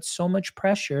we put so much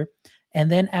pressure. And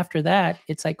then after that,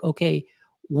 it's like, okay,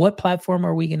 what platform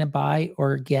are we going to buy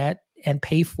or get and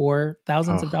pay for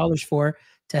thousands of dollars for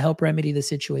to help remedy the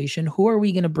situation? Who are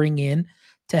we going to bring in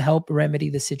to help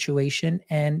remedy the situation?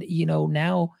 And, you know,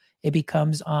 now it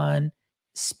becomes on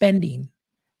spending.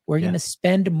 We're going to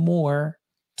spend more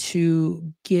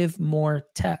to give more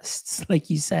tests,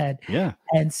 like you said. Yeah.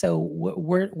 And so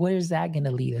where is that going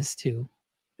to lead us to?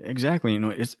 Exactly. You know,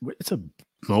 it's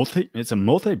It's a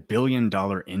multi-billion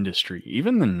dollar industry.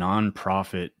 Even the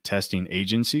nonprofit testing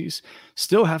agencies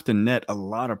still have to net a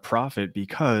lot of profit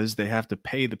because they have to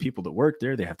pay the people that work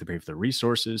there. They have to pay for the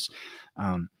resources.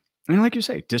 And like you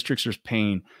say, districts are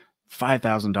paying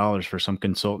 $5,000 for some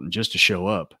consultant just to show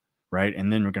up, right?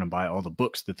 And then we're going to buy all the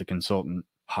books that the consultant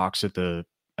hawks at the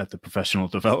professional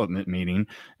development meeting.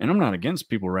 And I'm not against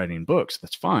people writing books.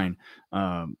 That's fine.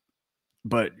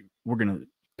 But we're going to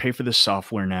pay for this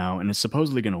software now and it's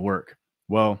supposedly going to work.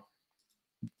 Well,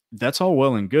 that's all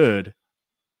well and good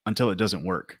until it doesn't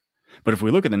work. But if we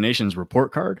look at the nation's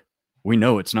report card, we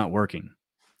know it's not working.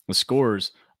 The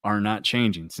scores are not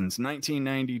changing since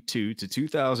 1992 to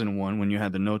 2001 when you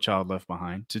had the No Child Left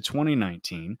Behind to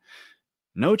 2019.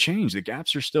 No change. The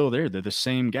gaps are still there. They're the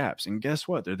same gaps. And guess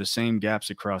what? They're the same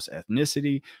gaps across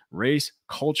ethnicity, race,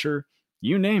 culture,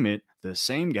 you name it, the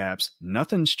same gaps.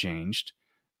 Nothing's changed.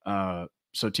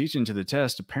 So teaching to the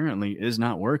test apparently is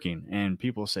not working. And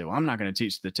people say, well, I'm not going to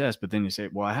teach the test. But then you say,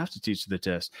 well, I have to teach the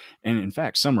test. And in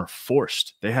fact, some are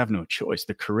forced. They have no choice.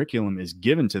 The curriculum is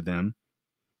given to them.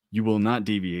 You will not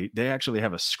deviate. They actually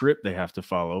have a script they have to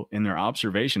follow. And their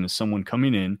observation is someone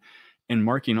coming in and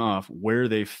marking off where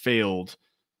they failed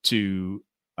to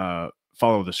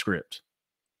follow the script.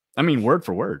 I mean, word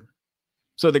for word.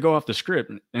 So they go off the script,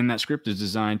 and that script is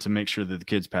designed to make sure that the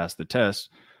kids pass the test.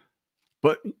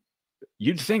 But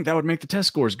you'd think that would make the test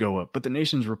scores go up, but the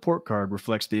nation's report card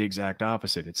reflects the exact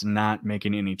opposite. It's not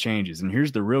making any changes. And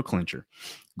here's the real clincher.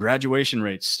 Graduation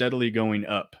rates steadily going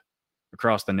up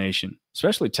across the nation,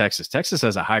 especially Texas. Texas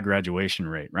has a high graduation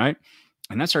rate, right?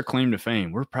 And that's our claim to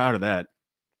fame. We're proud of that.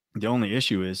 The only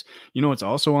issue is, you know what's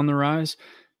also on the rise?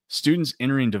 Students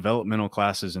entering developmental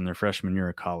classes in their freshman year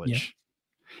of college.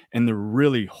 Yeah. And the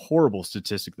really horrible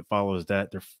statistic that follows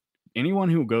that, anyone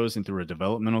who goes into a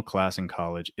developmental class in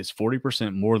college is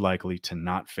 40% more likely to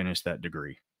not finish that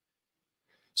degree.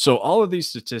 So all of these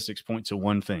statistics point to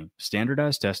one thing: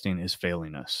 standardized testing is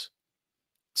failing us.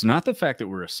 It's not the fact that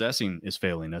we're assessing is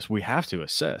failing us. We have to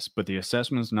assess, but the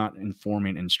assessment is not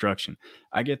informing instruction.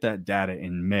 I get that data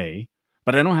in May,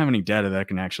 but I don't have any data that I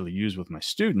can actually use with my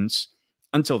students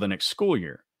until the next school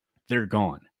year. They're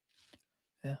gone.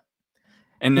 Yeah.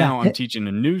 And now I'm teaching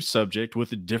a new subject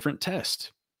with a different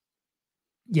test.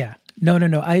 Yeah. No.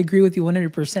 I agree with you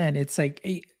 100%. It's like,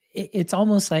 it's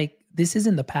almost like this is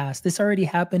in the past. This already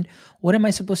happened. What am I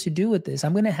supposed to do with this?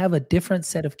 I'm going to have a different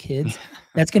set of kids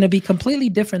that's going to be completely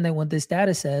different than what this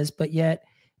data says, but yet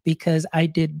because I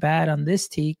did bad on this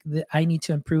TEK, I need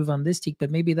to improve on this TEK, but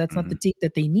maybe that's not the TEK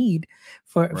that they need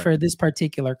for this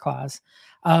particular class.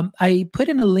 I put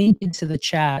in a link into the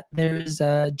chat. There's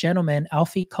a gentleman,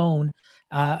 Alfie Cohn.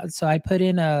 So I put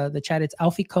in the chat, it's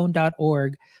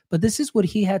alfiecohn.org. But this is what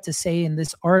he had to say in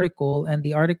this article. And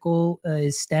the article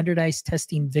is Standardized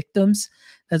Testing Victims.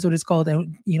 That's what it's called.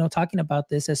 And, talking about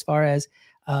this as far as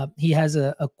he has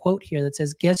a quote here that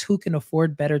says, guess who can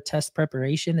afford better test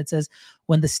preparation? It says,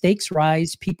 when the stakes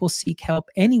rise, people seek help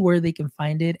anywhere they can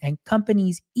find it. And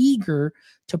companies eager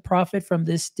to profit from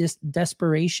this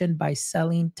desperation by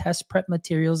selling test prep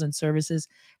materials and services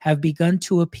have begun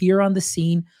to appear on the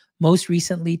scene, most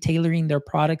recently tailoring their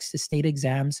products to state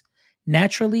exams.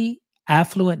 Naturally,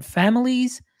 affluent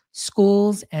families,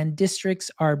 schools, and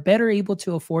districts are better able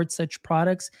to afford such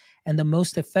products and the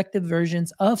most effective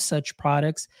versions of such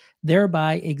products,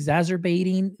 thereby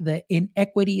exacerbating the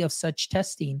inequity of such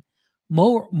testing.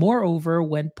 Moreover,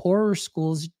 when poorer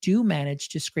schools do manage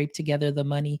to scrape together the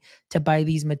money to buy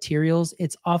these materials,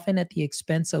 it's often at the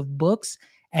expense of books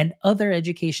and other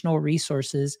educational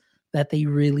resources that they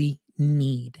really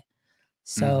need.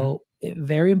 So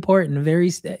very important,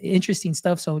 very interesting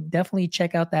stuff. So definitely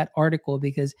check out that article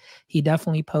because he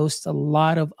definitely posts a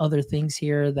lot of other things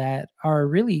here that are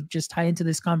really just tie into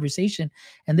this conversation.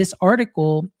 And this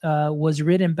article was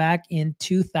written back in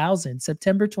 2000,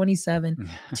 September 27,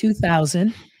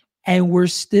 2000. And we're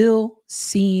still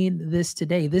seeing this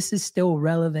today. This is still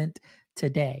relevant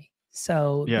today.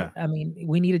 So, yeah. I mean,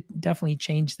 we need to definitely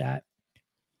change that.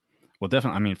 Well,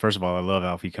 definitely. I mean, first of all, I love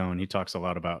Alfie Cohn. He talks a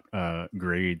lot about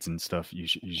grades and stuff. You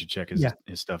should check his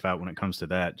stuff out when it comes to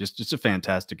that. Just a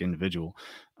fantastic individual,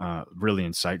 really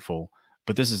insightful.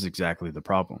 But this is exactly the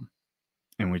problem.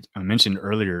 And I mentioned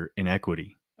earlier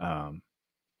inequity.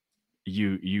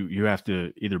 You have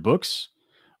to either books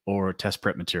or test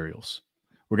prep materials.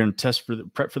 We're going to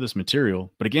prep for this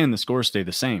material, but again, the scores stay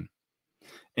the same.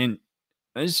 And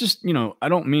it's just, I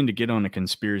don't mean to get on a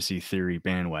conspiracy theory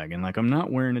bandwagon. Like, I'm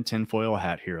not wearing a tinfoil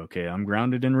hat here, okay? I'm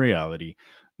grounded in reality.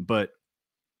 But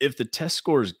if the test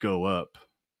scores go up,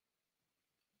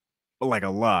 like a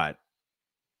lot,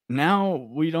 now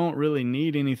we don't really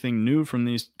need anything new from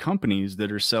these companies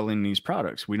that are selling these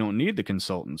products. We don't need the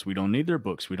consultants. We don't need their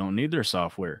books. We don't need their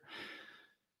software.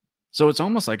 So it's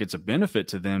almost like it's a benefit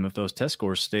to them if those test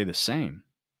scores stay the same.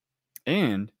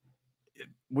 And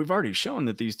we've already shown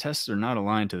that these tests are not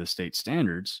aligned to the state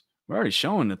standards. We're already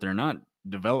showing that they're not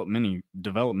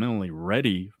developmentally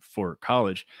ready for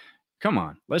college. Come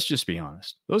on, let's just be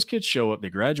honest. Those kids show up, they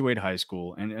graduate high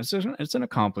school, and it's an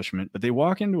accomplishment, but they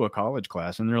walk into a college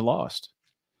class and they're lost.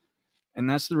 And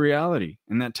that's the reality.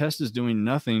 And that test is doing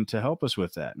nothing to help us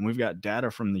with that. And we've got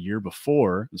data from the year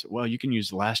before. So, well, you can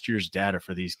use last year's data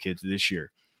for these kids this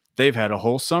year. They've had a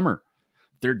whole summer.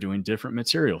 They're doing different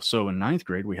material. So in ninth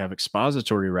grade, we have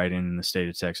expository writing in the state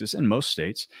of Texas and most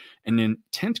states. And in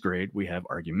 10th grade, we have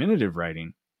argumentative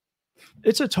writing.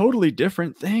 It's a totally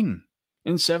different thing.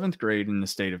 In seventh grade in the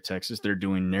state of Texas, they're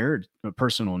doing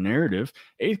personal narrative.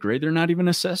 Eighth grade, they're not even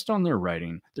assessed on their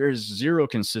writing. There is zero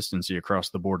consistency across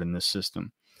the board in this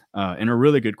system. And a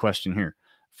really good question here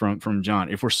from John.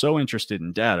 If we're so interested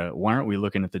in data, why aren't we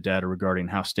looking at the data regarding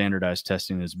how standardized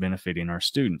testing is benefiting our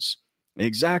students?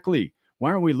 Exactly.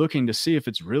 Why aren't we looking to see if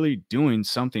it's really doing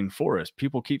something for us?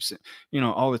 People keep,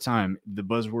 all the time, the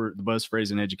buzz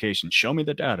phrase in education, show me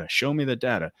the data, show me the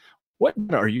data. What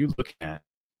data are you looking at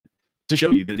to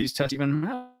show you that these tests even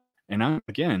matter? And I'm,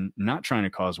 again, not trying to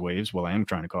cause waves. Well, I am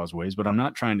trying to cause waves, but I'm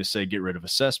not trying to say get rid of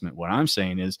assessment. What I'm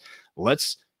saying is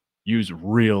let's use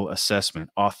real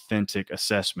assessment, authentic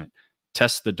assessment.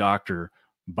 Test the doctor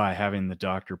by having the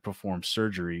doctor perform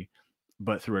surgery,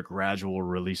 but through a gradual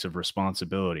release of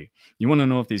responsibility. You want to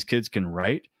know if these kids can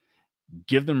write?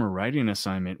 Give them a writing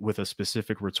assignment with a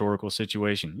specific rhetorical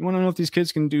situation. You want to know if these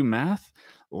kids can do math?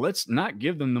 Let's not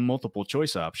give them the multiple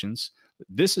choice options.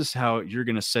 This is how you're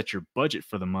going to set your budget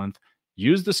for the month.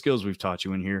 Use the skills we've taught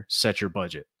you in here, set your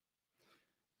budget.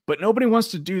 But nobody wants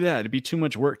to do that. It'd be too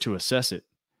much work to assess it.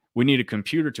 We need a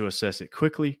computer to assess it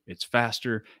quickly. It's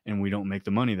faster, and we don't make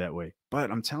the money that way. But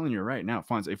I'm telling you right now,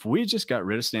 Fonz, if we just got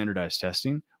rid of standardized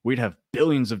testing, we'd have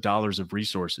billions of dollars of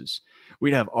resources.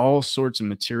 We'd have all sorts of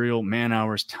material, man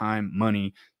hours, time,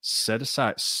 money set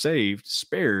aside, saved,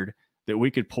 spared, that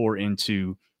we could pour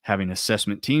into having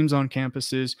assessment teams on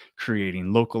campuses,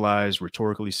 creating localized,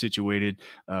 rhetorically situated,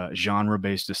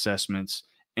 genre-based assessments,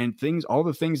 and things, all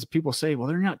the things that people say, well,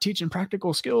 they're not teaching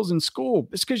practical skills in school.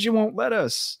 It's because you won't let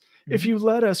us. Mm-hmm. If you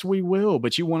let us, we will,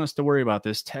 but you want us to worry about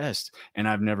this test. And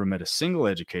I've never met a single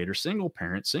educator, single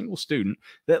parent, single student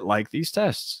that like these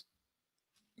tests.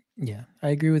 Yeah, I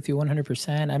agree with you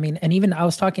 100%. I mean, and even I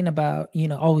was talking about, I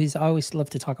always love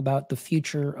to talk about the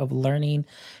future of learning,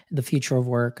 the future of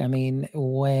work. I mean,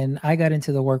 when I got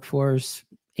into the workforce,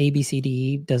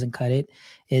 ABCD doesn't cut it.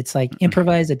 It's like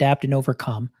improvise, adapt, and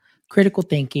overcome. Critical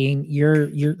thinking, you're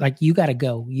like, you got to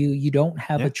go. You don't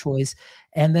have a choice.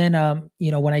 And then,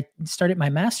 when I started my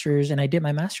master's and I did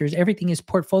my master's, everything is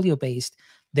portfolio based.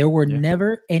 There were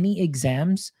never any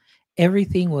exams.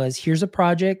 Everything was, here's a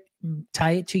project,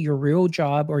 tie it to your real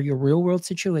job or your real world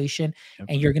situation,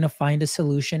 and you're going to find a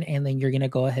solution, and then you're going to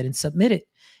go ahead and submit it.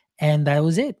 And that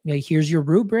was it. Here's your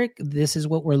rubric. This is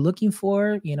what we're looking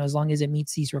for, as long as it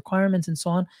meets these requirements and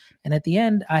so on. And at the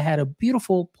end, I had a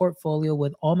beautiful portfolio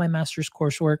with all my master's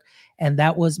coursework. And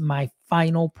that was my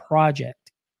final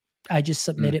project. I just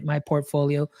submitted my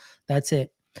portfolio. That's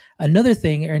it. Another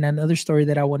thing, and another story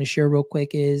that I want to share real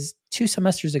quick is 2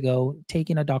 semesters ago,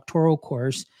 taking a doctoral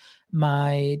course,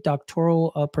 my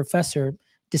doctoral professor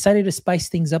decided to spice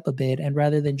things up a bit. And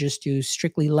rather than just do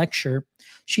strictly lecture,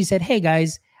 she said, hey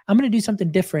guys, I'm going to do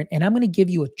something different, and I'm going to give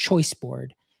you a choice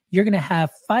board. You're going to have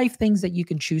 5 things that you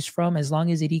can choose from as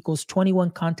long as it equals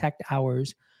 21 contact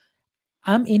hours.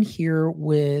 I'm in here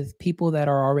with people that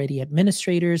are already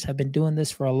administrators, have been doing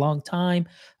this for a long time,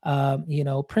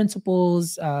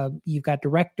 principals, you've got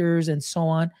directors and so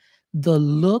on. The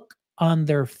look on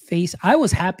their face, I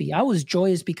was happy. I was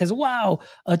joyous because, wow,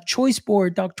 a choice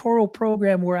board doctoral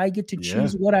program where I get to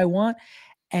choose what I want.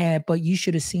 But you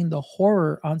should have seen the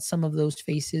horror on some of those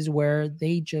faces where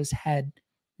they just had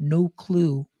no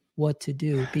clue what to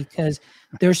do because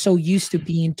they're so used to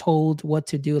being told what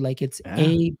to do. Like it's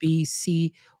A, B,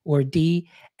 C, or D.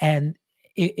 And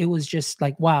it was just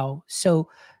like, wow. So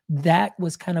that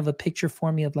was kind of a picture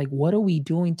for me of like, what are we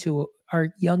doing to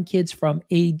our young kids from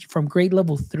grade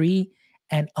level 3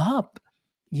 and up,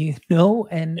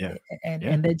 and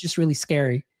they're just really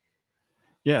scary.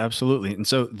 Yeah, absolutely. And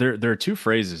so there are 2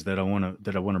 phrases that I want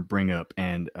to bring up,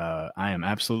 and I am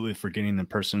absolutely forgetting the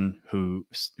person who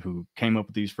came up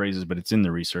with these phrases, but it's in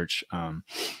the research.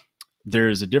 There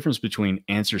is a difference between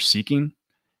answer seeking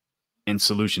and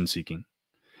solution seeking,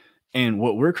 and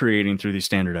what we're creating through these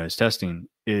standardized testing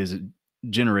is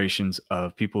generations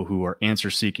of people who are answer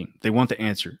seeking. They want the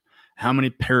answer. How many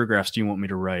paragraphs do you want me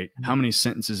to write? How many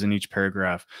sentences in each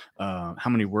paragraph? How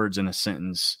many words in a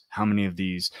sentence? How many of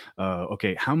these?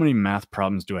 Okay, how many math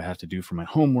problems do I have to do for my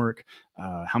homework?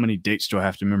 How many dates do I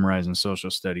have to memorize in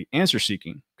social study? Answer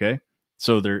seeking. Okay,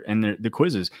 so the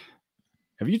quizzes.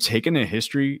 Have you taken a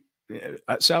history?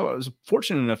 So I was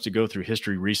fortunate enough to go through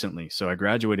history recently. So I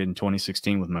graduated in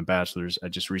 2016 with my bachelor's. I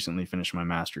just recently finished my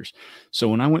master's. So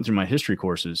when I went through my history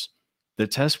courses, the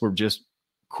tests were just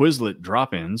Quizlet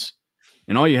drop-ins,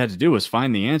 and all you had to do was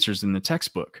find the answers in the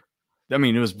textbook. I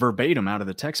mean, it was verbatim out of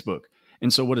the textbook.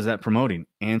 And so what is that promoting?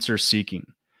 Answer seeking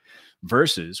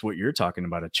versus what you're talking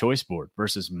about, a choice board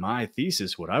versus my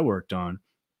thesis, what I worked on.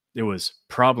 It was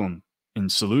problem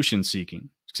and solution seeking.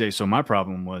 So my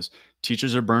problem was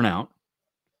teachers are burnt out.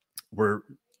 We're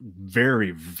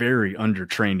very, very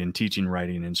undertrained in teaching,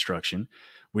 writing, and instruction.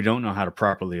 We don't know how to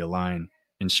properly align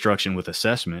instruction with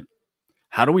assessment.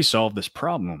 How do we solve this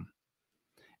problem?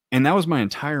 And that was my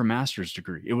entire master's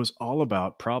degree. It was all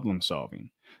about problem solving.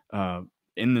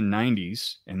 In the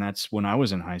 90s, and that's when I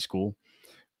was in high school,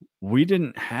 we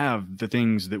didn't have the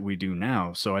things that we do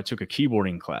now. So I took a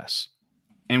keyboarding class.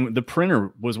 And the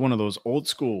printer was one of those old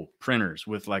school printers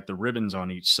with like the ribbons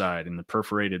on each side and the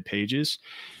perforated pages.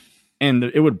 And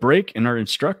it would break. And our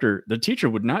instructor, the teacher,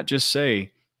 would not just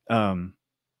say,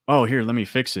 oh, here, let me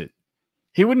fix it.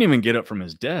 He wouldn't even get up from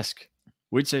his desk.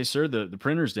 We'd say, sir, the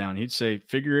printer's down. He'd say,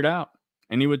 figure it out.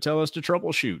 And he would tell us to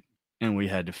troubleshoot. And we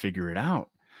had to figure it out.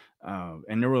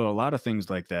 And there were a lot of things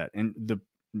like that. And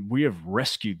we have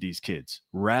rescued these kids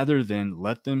rather than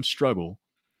let them struggle.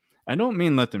 I don't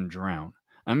mean let them drown.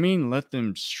 I mean, let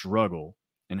them struggle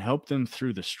and help them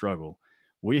through the struggle.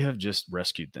 We have just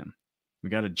rescued them.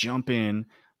 We got to jump in.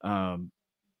 And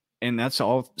that's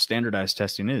all standardized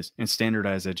testing is, and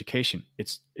standardized education.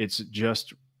 It's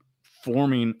just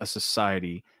forming a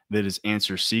society that is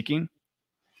answer seeking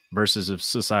versus a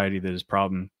society that is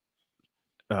problem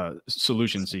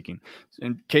solution seeking.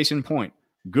 And case in point,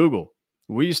 Google.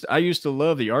 I used to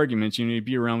love the arguments. You'd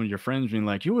be around with your friends being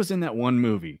like, who was in that one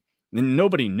movie? And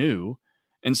nobody knew.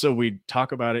 And so we'd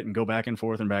talk about it and go back and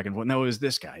forth and back and forth. No, it was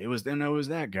this guy. It was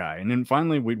that guy. And then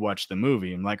finally we'd watch the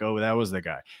movie and like, oh, that was the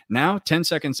guy. Now, 10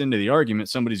 seconds into the argument,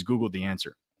 somebody's Googled the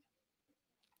answer.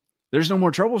 There's no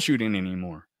more troubleshooting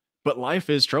anymore. But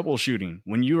life is troubleshooting.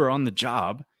 When you are on the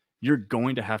job, you're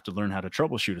going to have to learn how to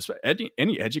troubleshoot.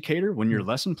 Any educator, when your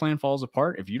lesson plan falls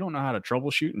apart, if you don't know how to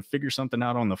troubleshoot and figure something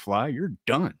out on the fly, you're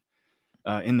done.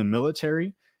 In the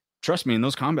military, trust me, in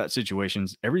those combat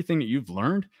situations, everything that you've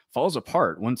learned falls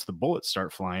apart once the bullets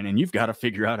start flying, and you've got to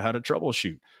figure out how to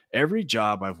troubleshoot. Every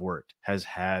job I've worked has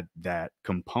had that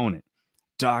component.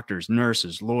 Doctors,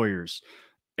 nurses, lawyers,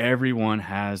 everyone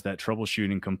has that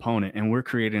troubleshooting component, and we're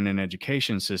creating an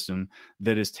education system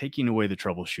that is taking away the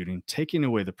troubleshooting, taking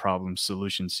away the problem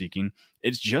solution seeking.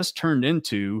 It's just turned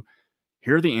into,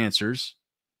 here are the answers,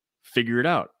 figure it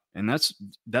out. And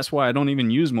that's why I don't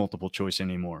even use multiple choice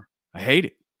anymore. I hate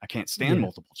it. I can't stand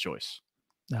multiple choice.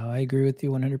 No, I agree with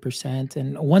you 100%.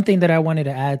 And one thing that I wanted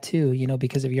to add too,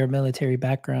 because of your military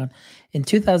background, in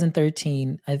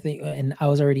 2013, I think, and I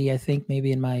was already, I think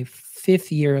maybe in my 5th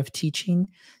year of teaching,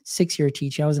 6-year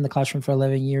teaching. I was in the classroom for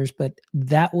 11 years, but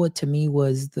that to me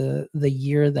was the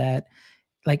year that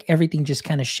like everything just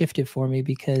kind of shifted for me,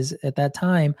 because at that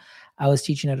time I was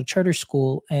teaching at a charter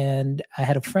school and I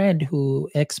had a friend who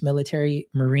ex-military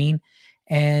Marine,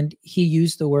 and he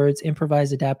used the words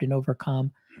improvise, adapt, and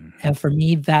overcome. And for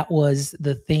me, that was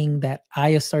the thing that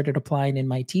I started applying in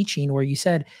my teaching, where you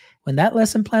said, when that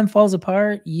lesson plan falls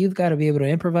apart, you've got to be able to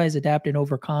improvise, adapt, and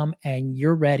overcome, and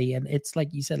you're ready. And it's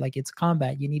like you said, like it's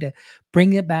combat. You need to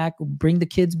bring it back, bring the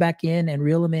kids back in and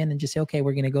reel them in and just say, okay,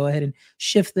 we're going to go ahead and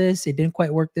shift this. It didn't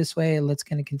quite work this way. Let's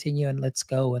kind of continue and let's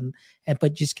go.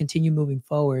 But just continue moving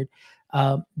forward.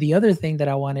 The other thing that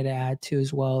I wanted to add to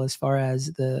as well, as far as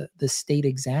the state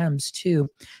exams too,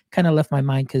 kind of left my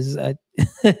mind because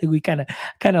we kind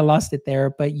of lost it there.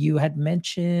 But you had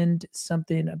mentioned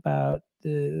something about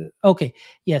the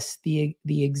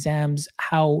exams.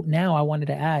 How now I wanted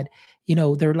to add,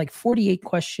 there are like 48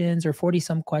 questions or 40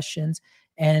 some questions,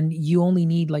 and you only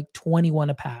need like 21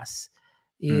 to pass.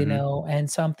 And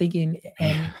so I'm thinking,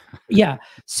 and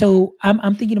so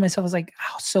I'm thinking to myself, I was like,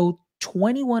 so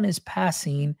 21 is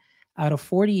passing out of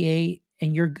 48,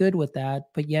 and you're good with that,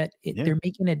 but yet they're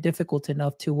making it difficult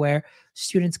enough to where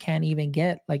students can't even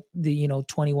get like the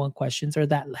 21 questions, or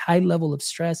that high level of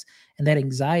stress and that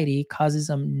anxiety causes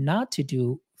them not to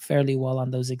do fairly well on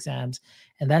those exams.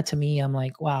 And that to me, I'm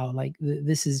like, wow, like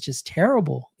this is just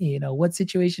terrible. What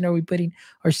situation are we putting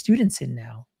our students in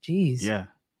now? Jeez. Yeah.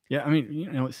 Yeah, I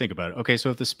mean, think about it. Okay, so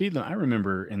if the speed limit, I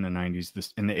remember in the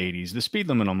 90s, in the 80s, the speed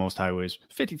limit on most highways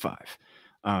 55.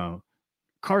 Uh,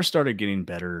 Cars started getting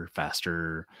better,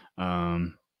 faster,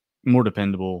 um, more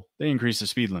dependable. They increased the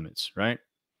speed limits, right?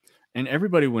 And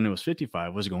everybody, when it was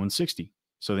 55, was going 60.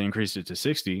 So they increased it to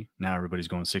 60. Now everybody's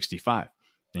going 65.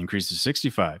 They increased it to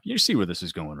 65. You see where this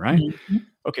is going, right? Mhm.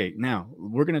 Okay, now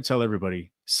we're going to tell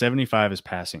everybody 75 is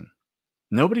passing.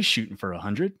 Nobody's shooting for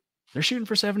 100. They're shooting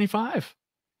for 75.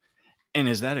 And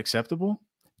is that acceptable?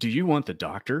 Do you want the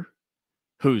doctor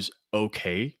who's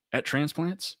okay at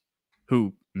transplants,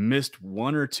 who missed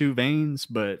one or two veins,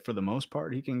 but for the most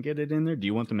part, he can get it in there? Do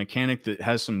you want the mechanic that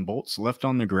has some bolts left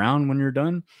on the ground when you're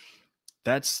done?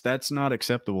 That's not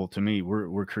acceptable to me.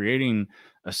 We're creating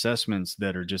assessments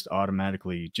that are just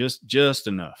automatically just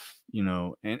enough,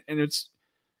 and it's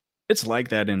like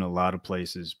that in a lot of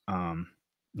places. I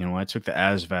took the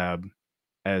ASVAB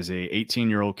as a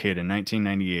 18-year-old kid in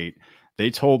 1998. They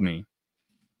told me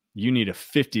you need a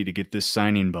 50 to get this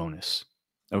signing bonus.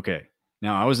 Okay.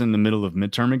 Now I was in the middle of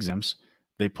midterm exams.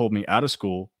 They pulled me out of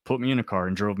school, put me in a car,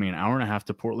 and drove me an hour and a half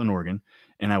to Portland, Oregon.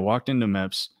 And I walked into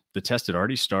MEPS. The test had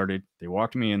already started. They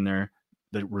walked me in there.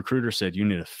 The recruiter said, you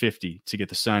need a 50 to get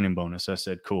the signing bonus. I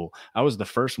said, cool. I was the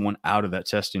first one out of that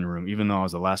testing room, even though I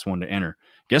was the last one to enter.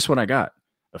 Guess what I got?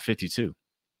 A 52.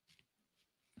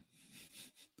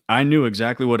 I knew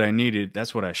exactly what I needed.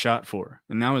 That's what I shot for.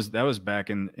 And that was back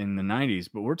in the 90s.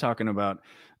 But we're talking about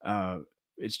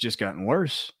it's just gotten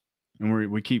worse.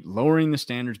 And we keep lowering the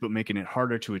standards, but making it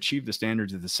harder to achieve the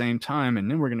standards at the same time. And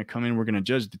then we're going to come in, we're going to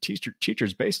judge the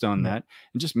teachers based on that,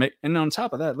 and on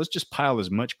top of that, let's just pile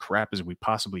as much crap as we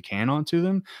possibly can onto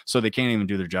them so they can't even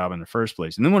do their job in the first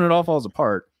place. And then when it all falls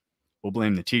apart, we'll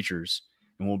blame the teachers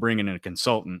and we'll bring in a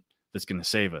consultant that's going to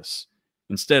save us.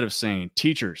 Instead of saying,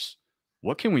 teachers,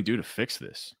 what can we do to fix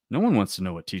this? No one wants to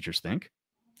know what teachers think.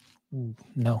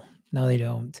 No, they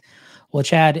don't. Well,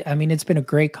 Chad, I mean, it's been a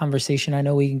great conversation. I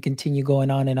know we can continue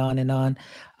going on and on and on.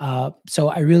 So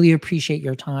I really appreciate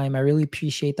your time. I really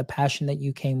appreciate the passion that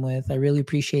you came with. I really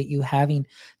appreciate you having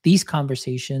these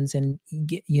conversations and,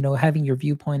 having your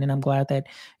viewpoint. And I'm glad that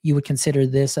you would consider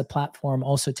this a platform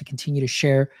also to continue to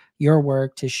share your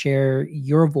work, to share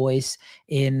your voice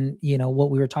in,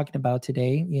 what we were talking about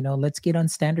today. Let's get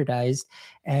unstandardized.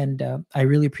 And I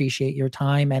really appreciate your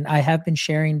time. And I have been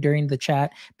sharing during the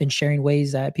chat, been sharing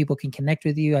ways that people can connect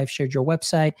with you. I've shared your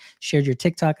website, shared your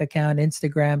TikTok account,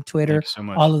 Instagram, Twitter, so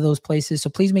much. all of those places. So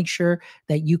please make sure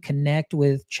that you connect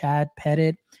with Chad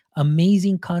Pettit.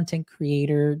 Amazing content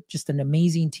creator, just an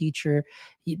amazing teacher,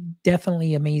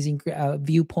 definitely amazing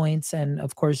viewpoints. And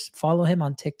of course, follow him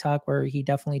on TikTok, where he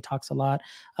definitely talks a lot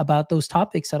about those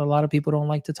topics that a lot of people don't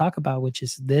like to talk about, which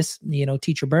is this,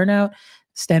 teacher burnout,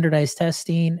 standardized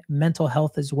testing, mental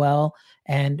health as well.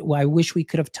 And I wish we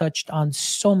could have touched on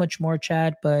so much more,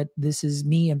 Chad, but this is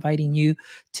me inviting you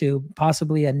to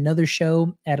possibly another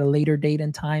show at a later date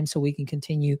and time so we can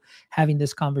continue having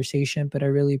this conversation. But I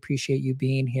really appreciate you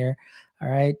being here. All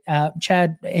right.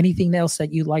 Chad, anything else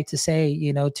that you'd like to say,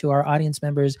 to our audience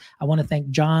members? I want to thank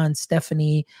John,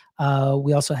 Stephanie.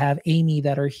 We also have Amy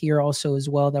that are here also as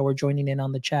well, that were joining in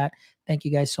on the chat. Thank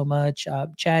you guys so much.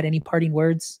 Chad, any parting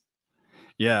words?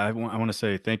 Yeah, I want to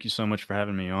say thank you so much for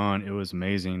having me on. It was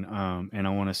amazing. And I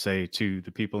want to say to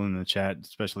the people in the chat,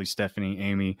 especially Stephanie,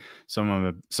 Amy, some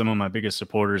of my biggest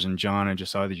supporters, and John, I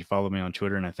just saw that you followed me on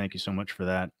Twitter, and I thank you so much for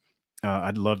that.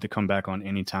 I'd love to come back on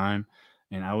any time.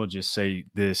 And I will just say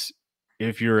this: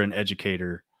 if you're an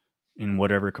educator in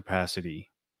whatever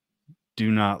capacity,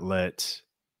 do not let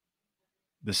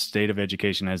the state of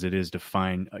education as it is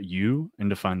define you and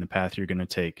define the path you're going to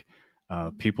take.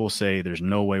 People say there's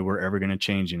no way we're ever going to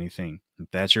change anything.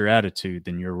 If that's your attitude,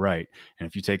 then you're right. And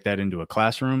if you take that into a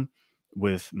classroom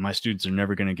with my students are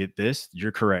never going to get this,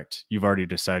 you're correct. You've already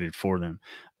decided for them.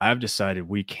 I've decided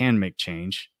we can make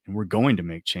change, and we're going to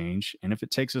make change. And if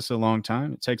it takes us a long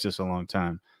time, it takes us a long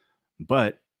time.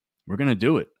 But we're going to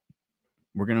do it.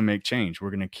 We're going to make change. We're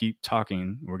going to keep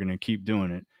talking. We're going to keep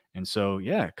doing it. And so,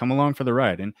 yeah, come along for the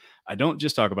ride. And I don't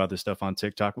just talk about this stuff on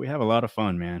TikTok. We have a lot of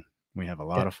fun, man. We have a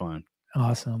lot of fun.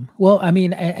 Awesome. Well, I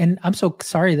mean, and I'm so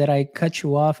sorry that I cut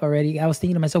you off already. I was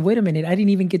thinking to myself, wait a minute, I didn't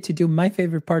even get to do my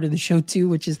favorite part of the show too,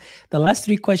 which is the last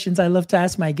 3 questions I love to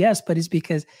ask my guests, but it's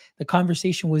because the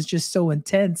conversation was just so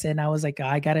intense. And I was like,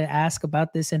 I got to ask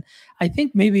about this. And I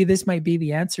think maybe this might be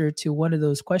the answer to one of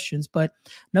those questions. But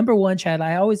number one, Chad,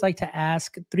 I always like to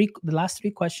ask the last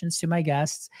 3 questions to my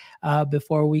guests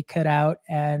before we cut out.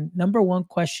 And number one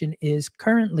question is,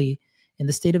 currently in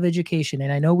the state of education,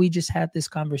 and I know we just had this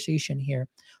conversation here,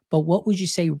 but what would you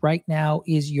say right now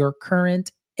is your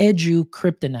current edu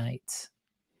kryptonite?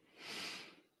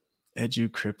 Edu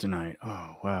kryptonite.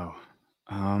 Oh, wow.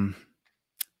 Um,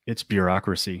 it's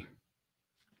bureaucracy.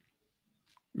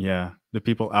 Yeah. The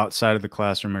people outside of the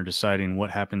classroom are deciding what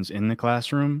happens in the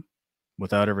classroom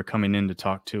without ever coming in to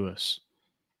talk to us.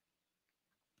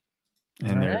 All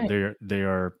And right.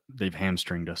 they've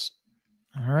hamstringed us.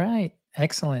 All right.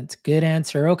 Excellent. Good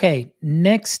answer. Okay.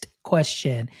 Next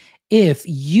question. If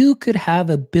you could have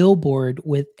a billboard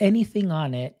with anything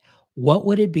on it, what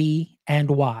would it be and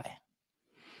why?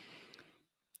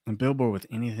 A billboard with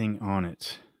anything on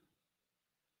it.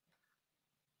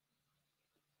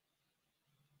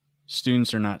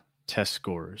 Students are not test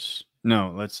scores.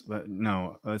 No, let's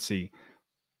see.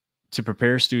 To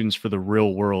prepare students for the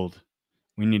real world,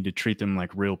 we need to treat them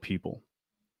like real people.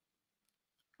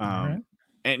 All right.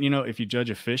 And if you judge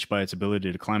a fish by its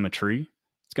ability to climb a tree,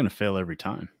 it's going to fail every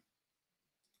time.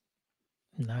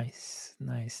 Nice.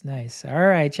 Nice. Nice. All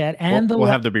right, Chad. We'll, And we'll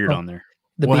have the beard oh, on there.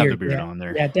 the We'll have the beard. beard Yeah. on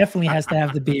there. Yeah, definitely has to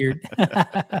have the beard.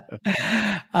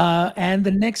 And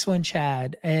the next one,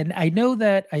 Chad. And I know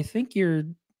that I think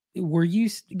were you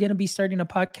going to be starting a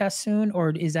podcast soon,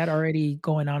 or is that already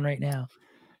going on right now?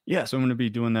 Yeah, so I'm going to be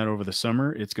doing that over the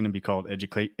summer. It's going to be called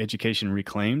Education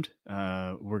Reclaimed.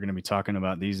 We're going to be talking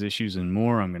about these issues and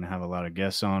more. I'm going to have a lot of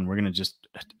guests on. We're going to just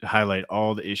highlight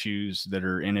all the issues that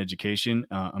are in education.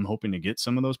 I'm hoping to get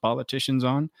some of those politicians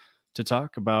on to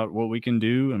talk about what we can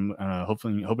do, and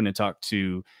hoping to talk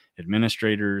to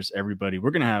administrators, everybody.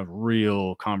 We're going to have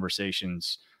real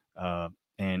conversations.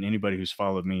 And anybody who's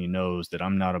followed me knows that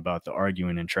I'm not about the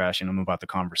arguing and trashing. I'm about the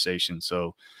conversation.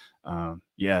 So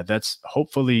yeah, that's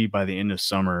hopefully by the end of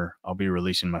summer, I'll be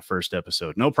releasing my first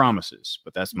episode. No promises,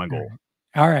 but that's my goal.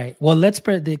 All right. Well,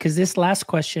 because this last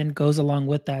question goes along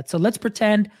with that. So let's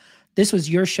pretend this was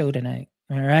your show tonight.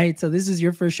 All right. So this is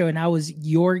your first show and I was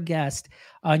your guest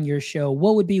on your show.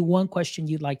 What would be one question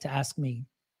you'd like to ask me?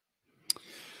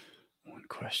 One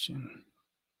question.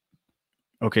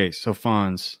 Okay. So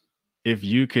Fonz, if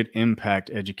you could impact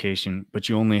education, but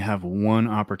you only have one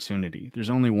opportunity,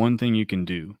 there's only one thing you can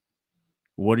do.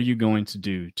 What are you going to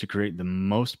do to create the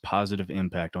most positive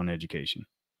impact on education?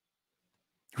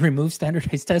 Remove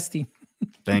standardized testing.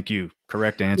 Thank you.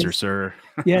 Correct answer, Yes. sir.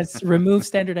 Yes, remove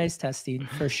standardized testing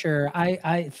for sure.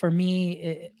 For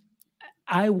me,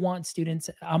 I want students,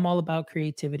 I'm all about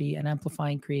creativity and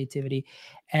amplifying creativity.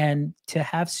 And to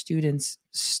have students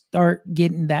start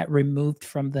getting that removed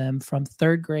from them from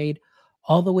third grade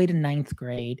all the way to ninth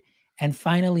grade. And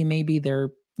finally, maybe their,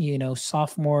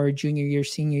 sophomore, junior year,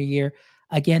 senior year,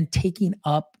 again, taking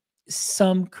up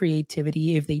some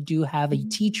creativity if they do have a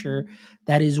teacher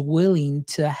that is willing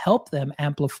to help them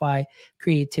amplify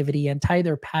creativity and tie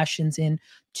their passions in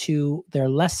to their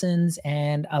lessons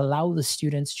and allow the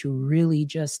students to really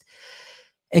just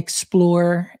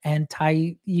explore and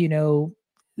tie,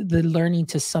 the learning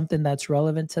to something that's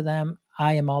relevant to them.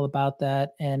 I am all about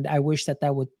that. And I wish that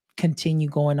would continue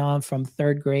going on from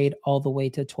third grade all the way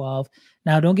to 12.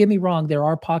 Now, don't get me wrong. There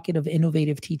are pockets of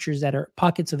innovative teachers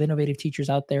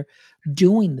out there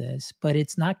doing this, but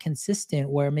it's not consistent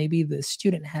where maybe the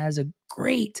student has a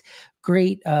great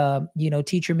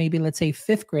teacher, maybe let's say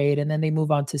fifth grade, and then they move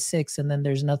on to sixth and then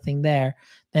there's nothing there.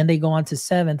 Then they go on to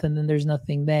seventh and then there's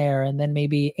nothing there. And then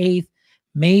maybe eighth,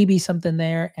 maybe something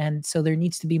there. And so there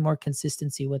needs to be more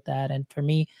consistency with that. And for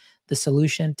me, the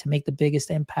solution to make the biggest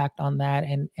impact on that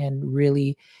and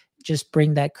really just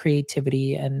bring that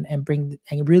creativity and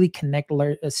really connect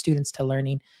students to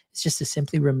learning is just to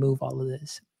simply remove all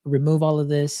of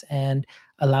this and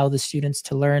allow the students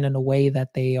to learn in a way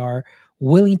that they are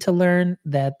willing to learn,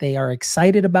 that they are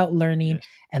excited about learning, yes,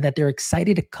 and that they're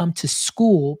excited to come to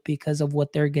school because of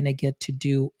what they're going to get to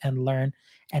do and learn,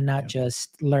 and not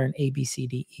just learn A, B, C,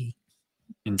 D, E.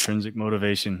 Intrinsic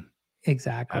motivation.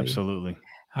 Exactly. Absolutely.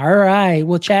 All right.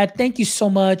 Well, Chad, thank you so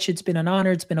much. It's been an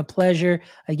honor. It's been a pleasure.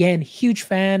 Again, huge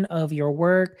fan of your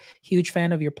work, huge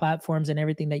fan of your platforms and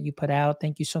everything that you put out.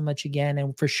 Thank you so much again.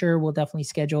 And for sure, we'll definitely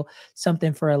schedule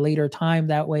something for a later time.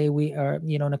 That way we are,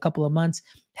 in a couple of months,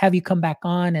 have you come back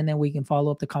on and then we can follow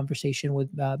up the conversation with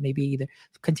maybe either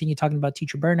continue talking about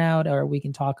teacher burnout, or we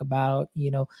can talk about,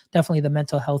 definitely the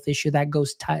mental health issue that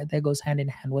goes hand in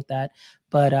hand with that.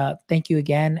 But thank you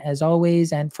again, as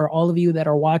always. And for all of you that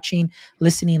are watching,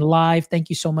 listening live, thank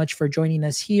you so much for joining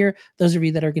us here. Those of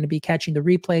you that are going to be catching the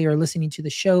replay or listening to the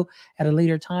show at a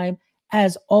later time,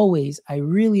 as always, I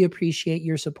really appreciate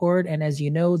your support. And as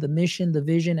you know, the mission, the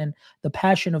vision, and the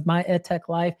passion of my EdTech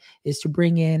Life is to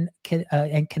bring in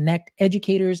and connect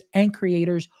educators and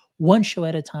creators one show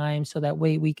at a time, so that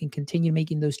way we can continue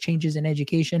making those changes in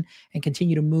education and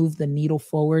continue to move the needle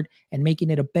forward and making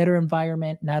it a better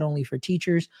environment, not only for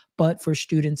teachers, but for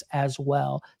students as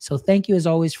well. So thank you as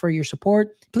always for your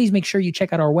support. Please make sure you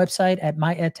check out our website at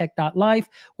myedtech.life,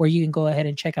 where you can go ahead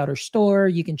and check out our store.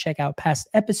 You can check out past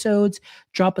episodes,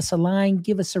 drop us a line,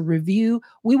 give us a review.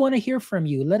 We want to hear from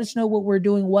you. Let us know what we're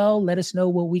doing well. Let us know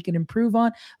what we can improve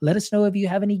on. Let us know if you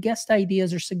have any guest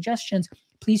ideas or suggestions.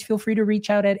 Please feel free to reach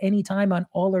out at any time on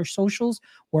all our socials.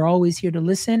 We're always here to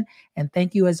listen. And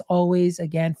thank you as always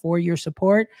again for your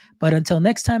support. But until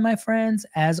next time, my friends,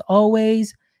 as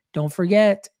always, don't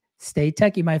forget, stay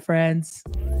techie, my friends.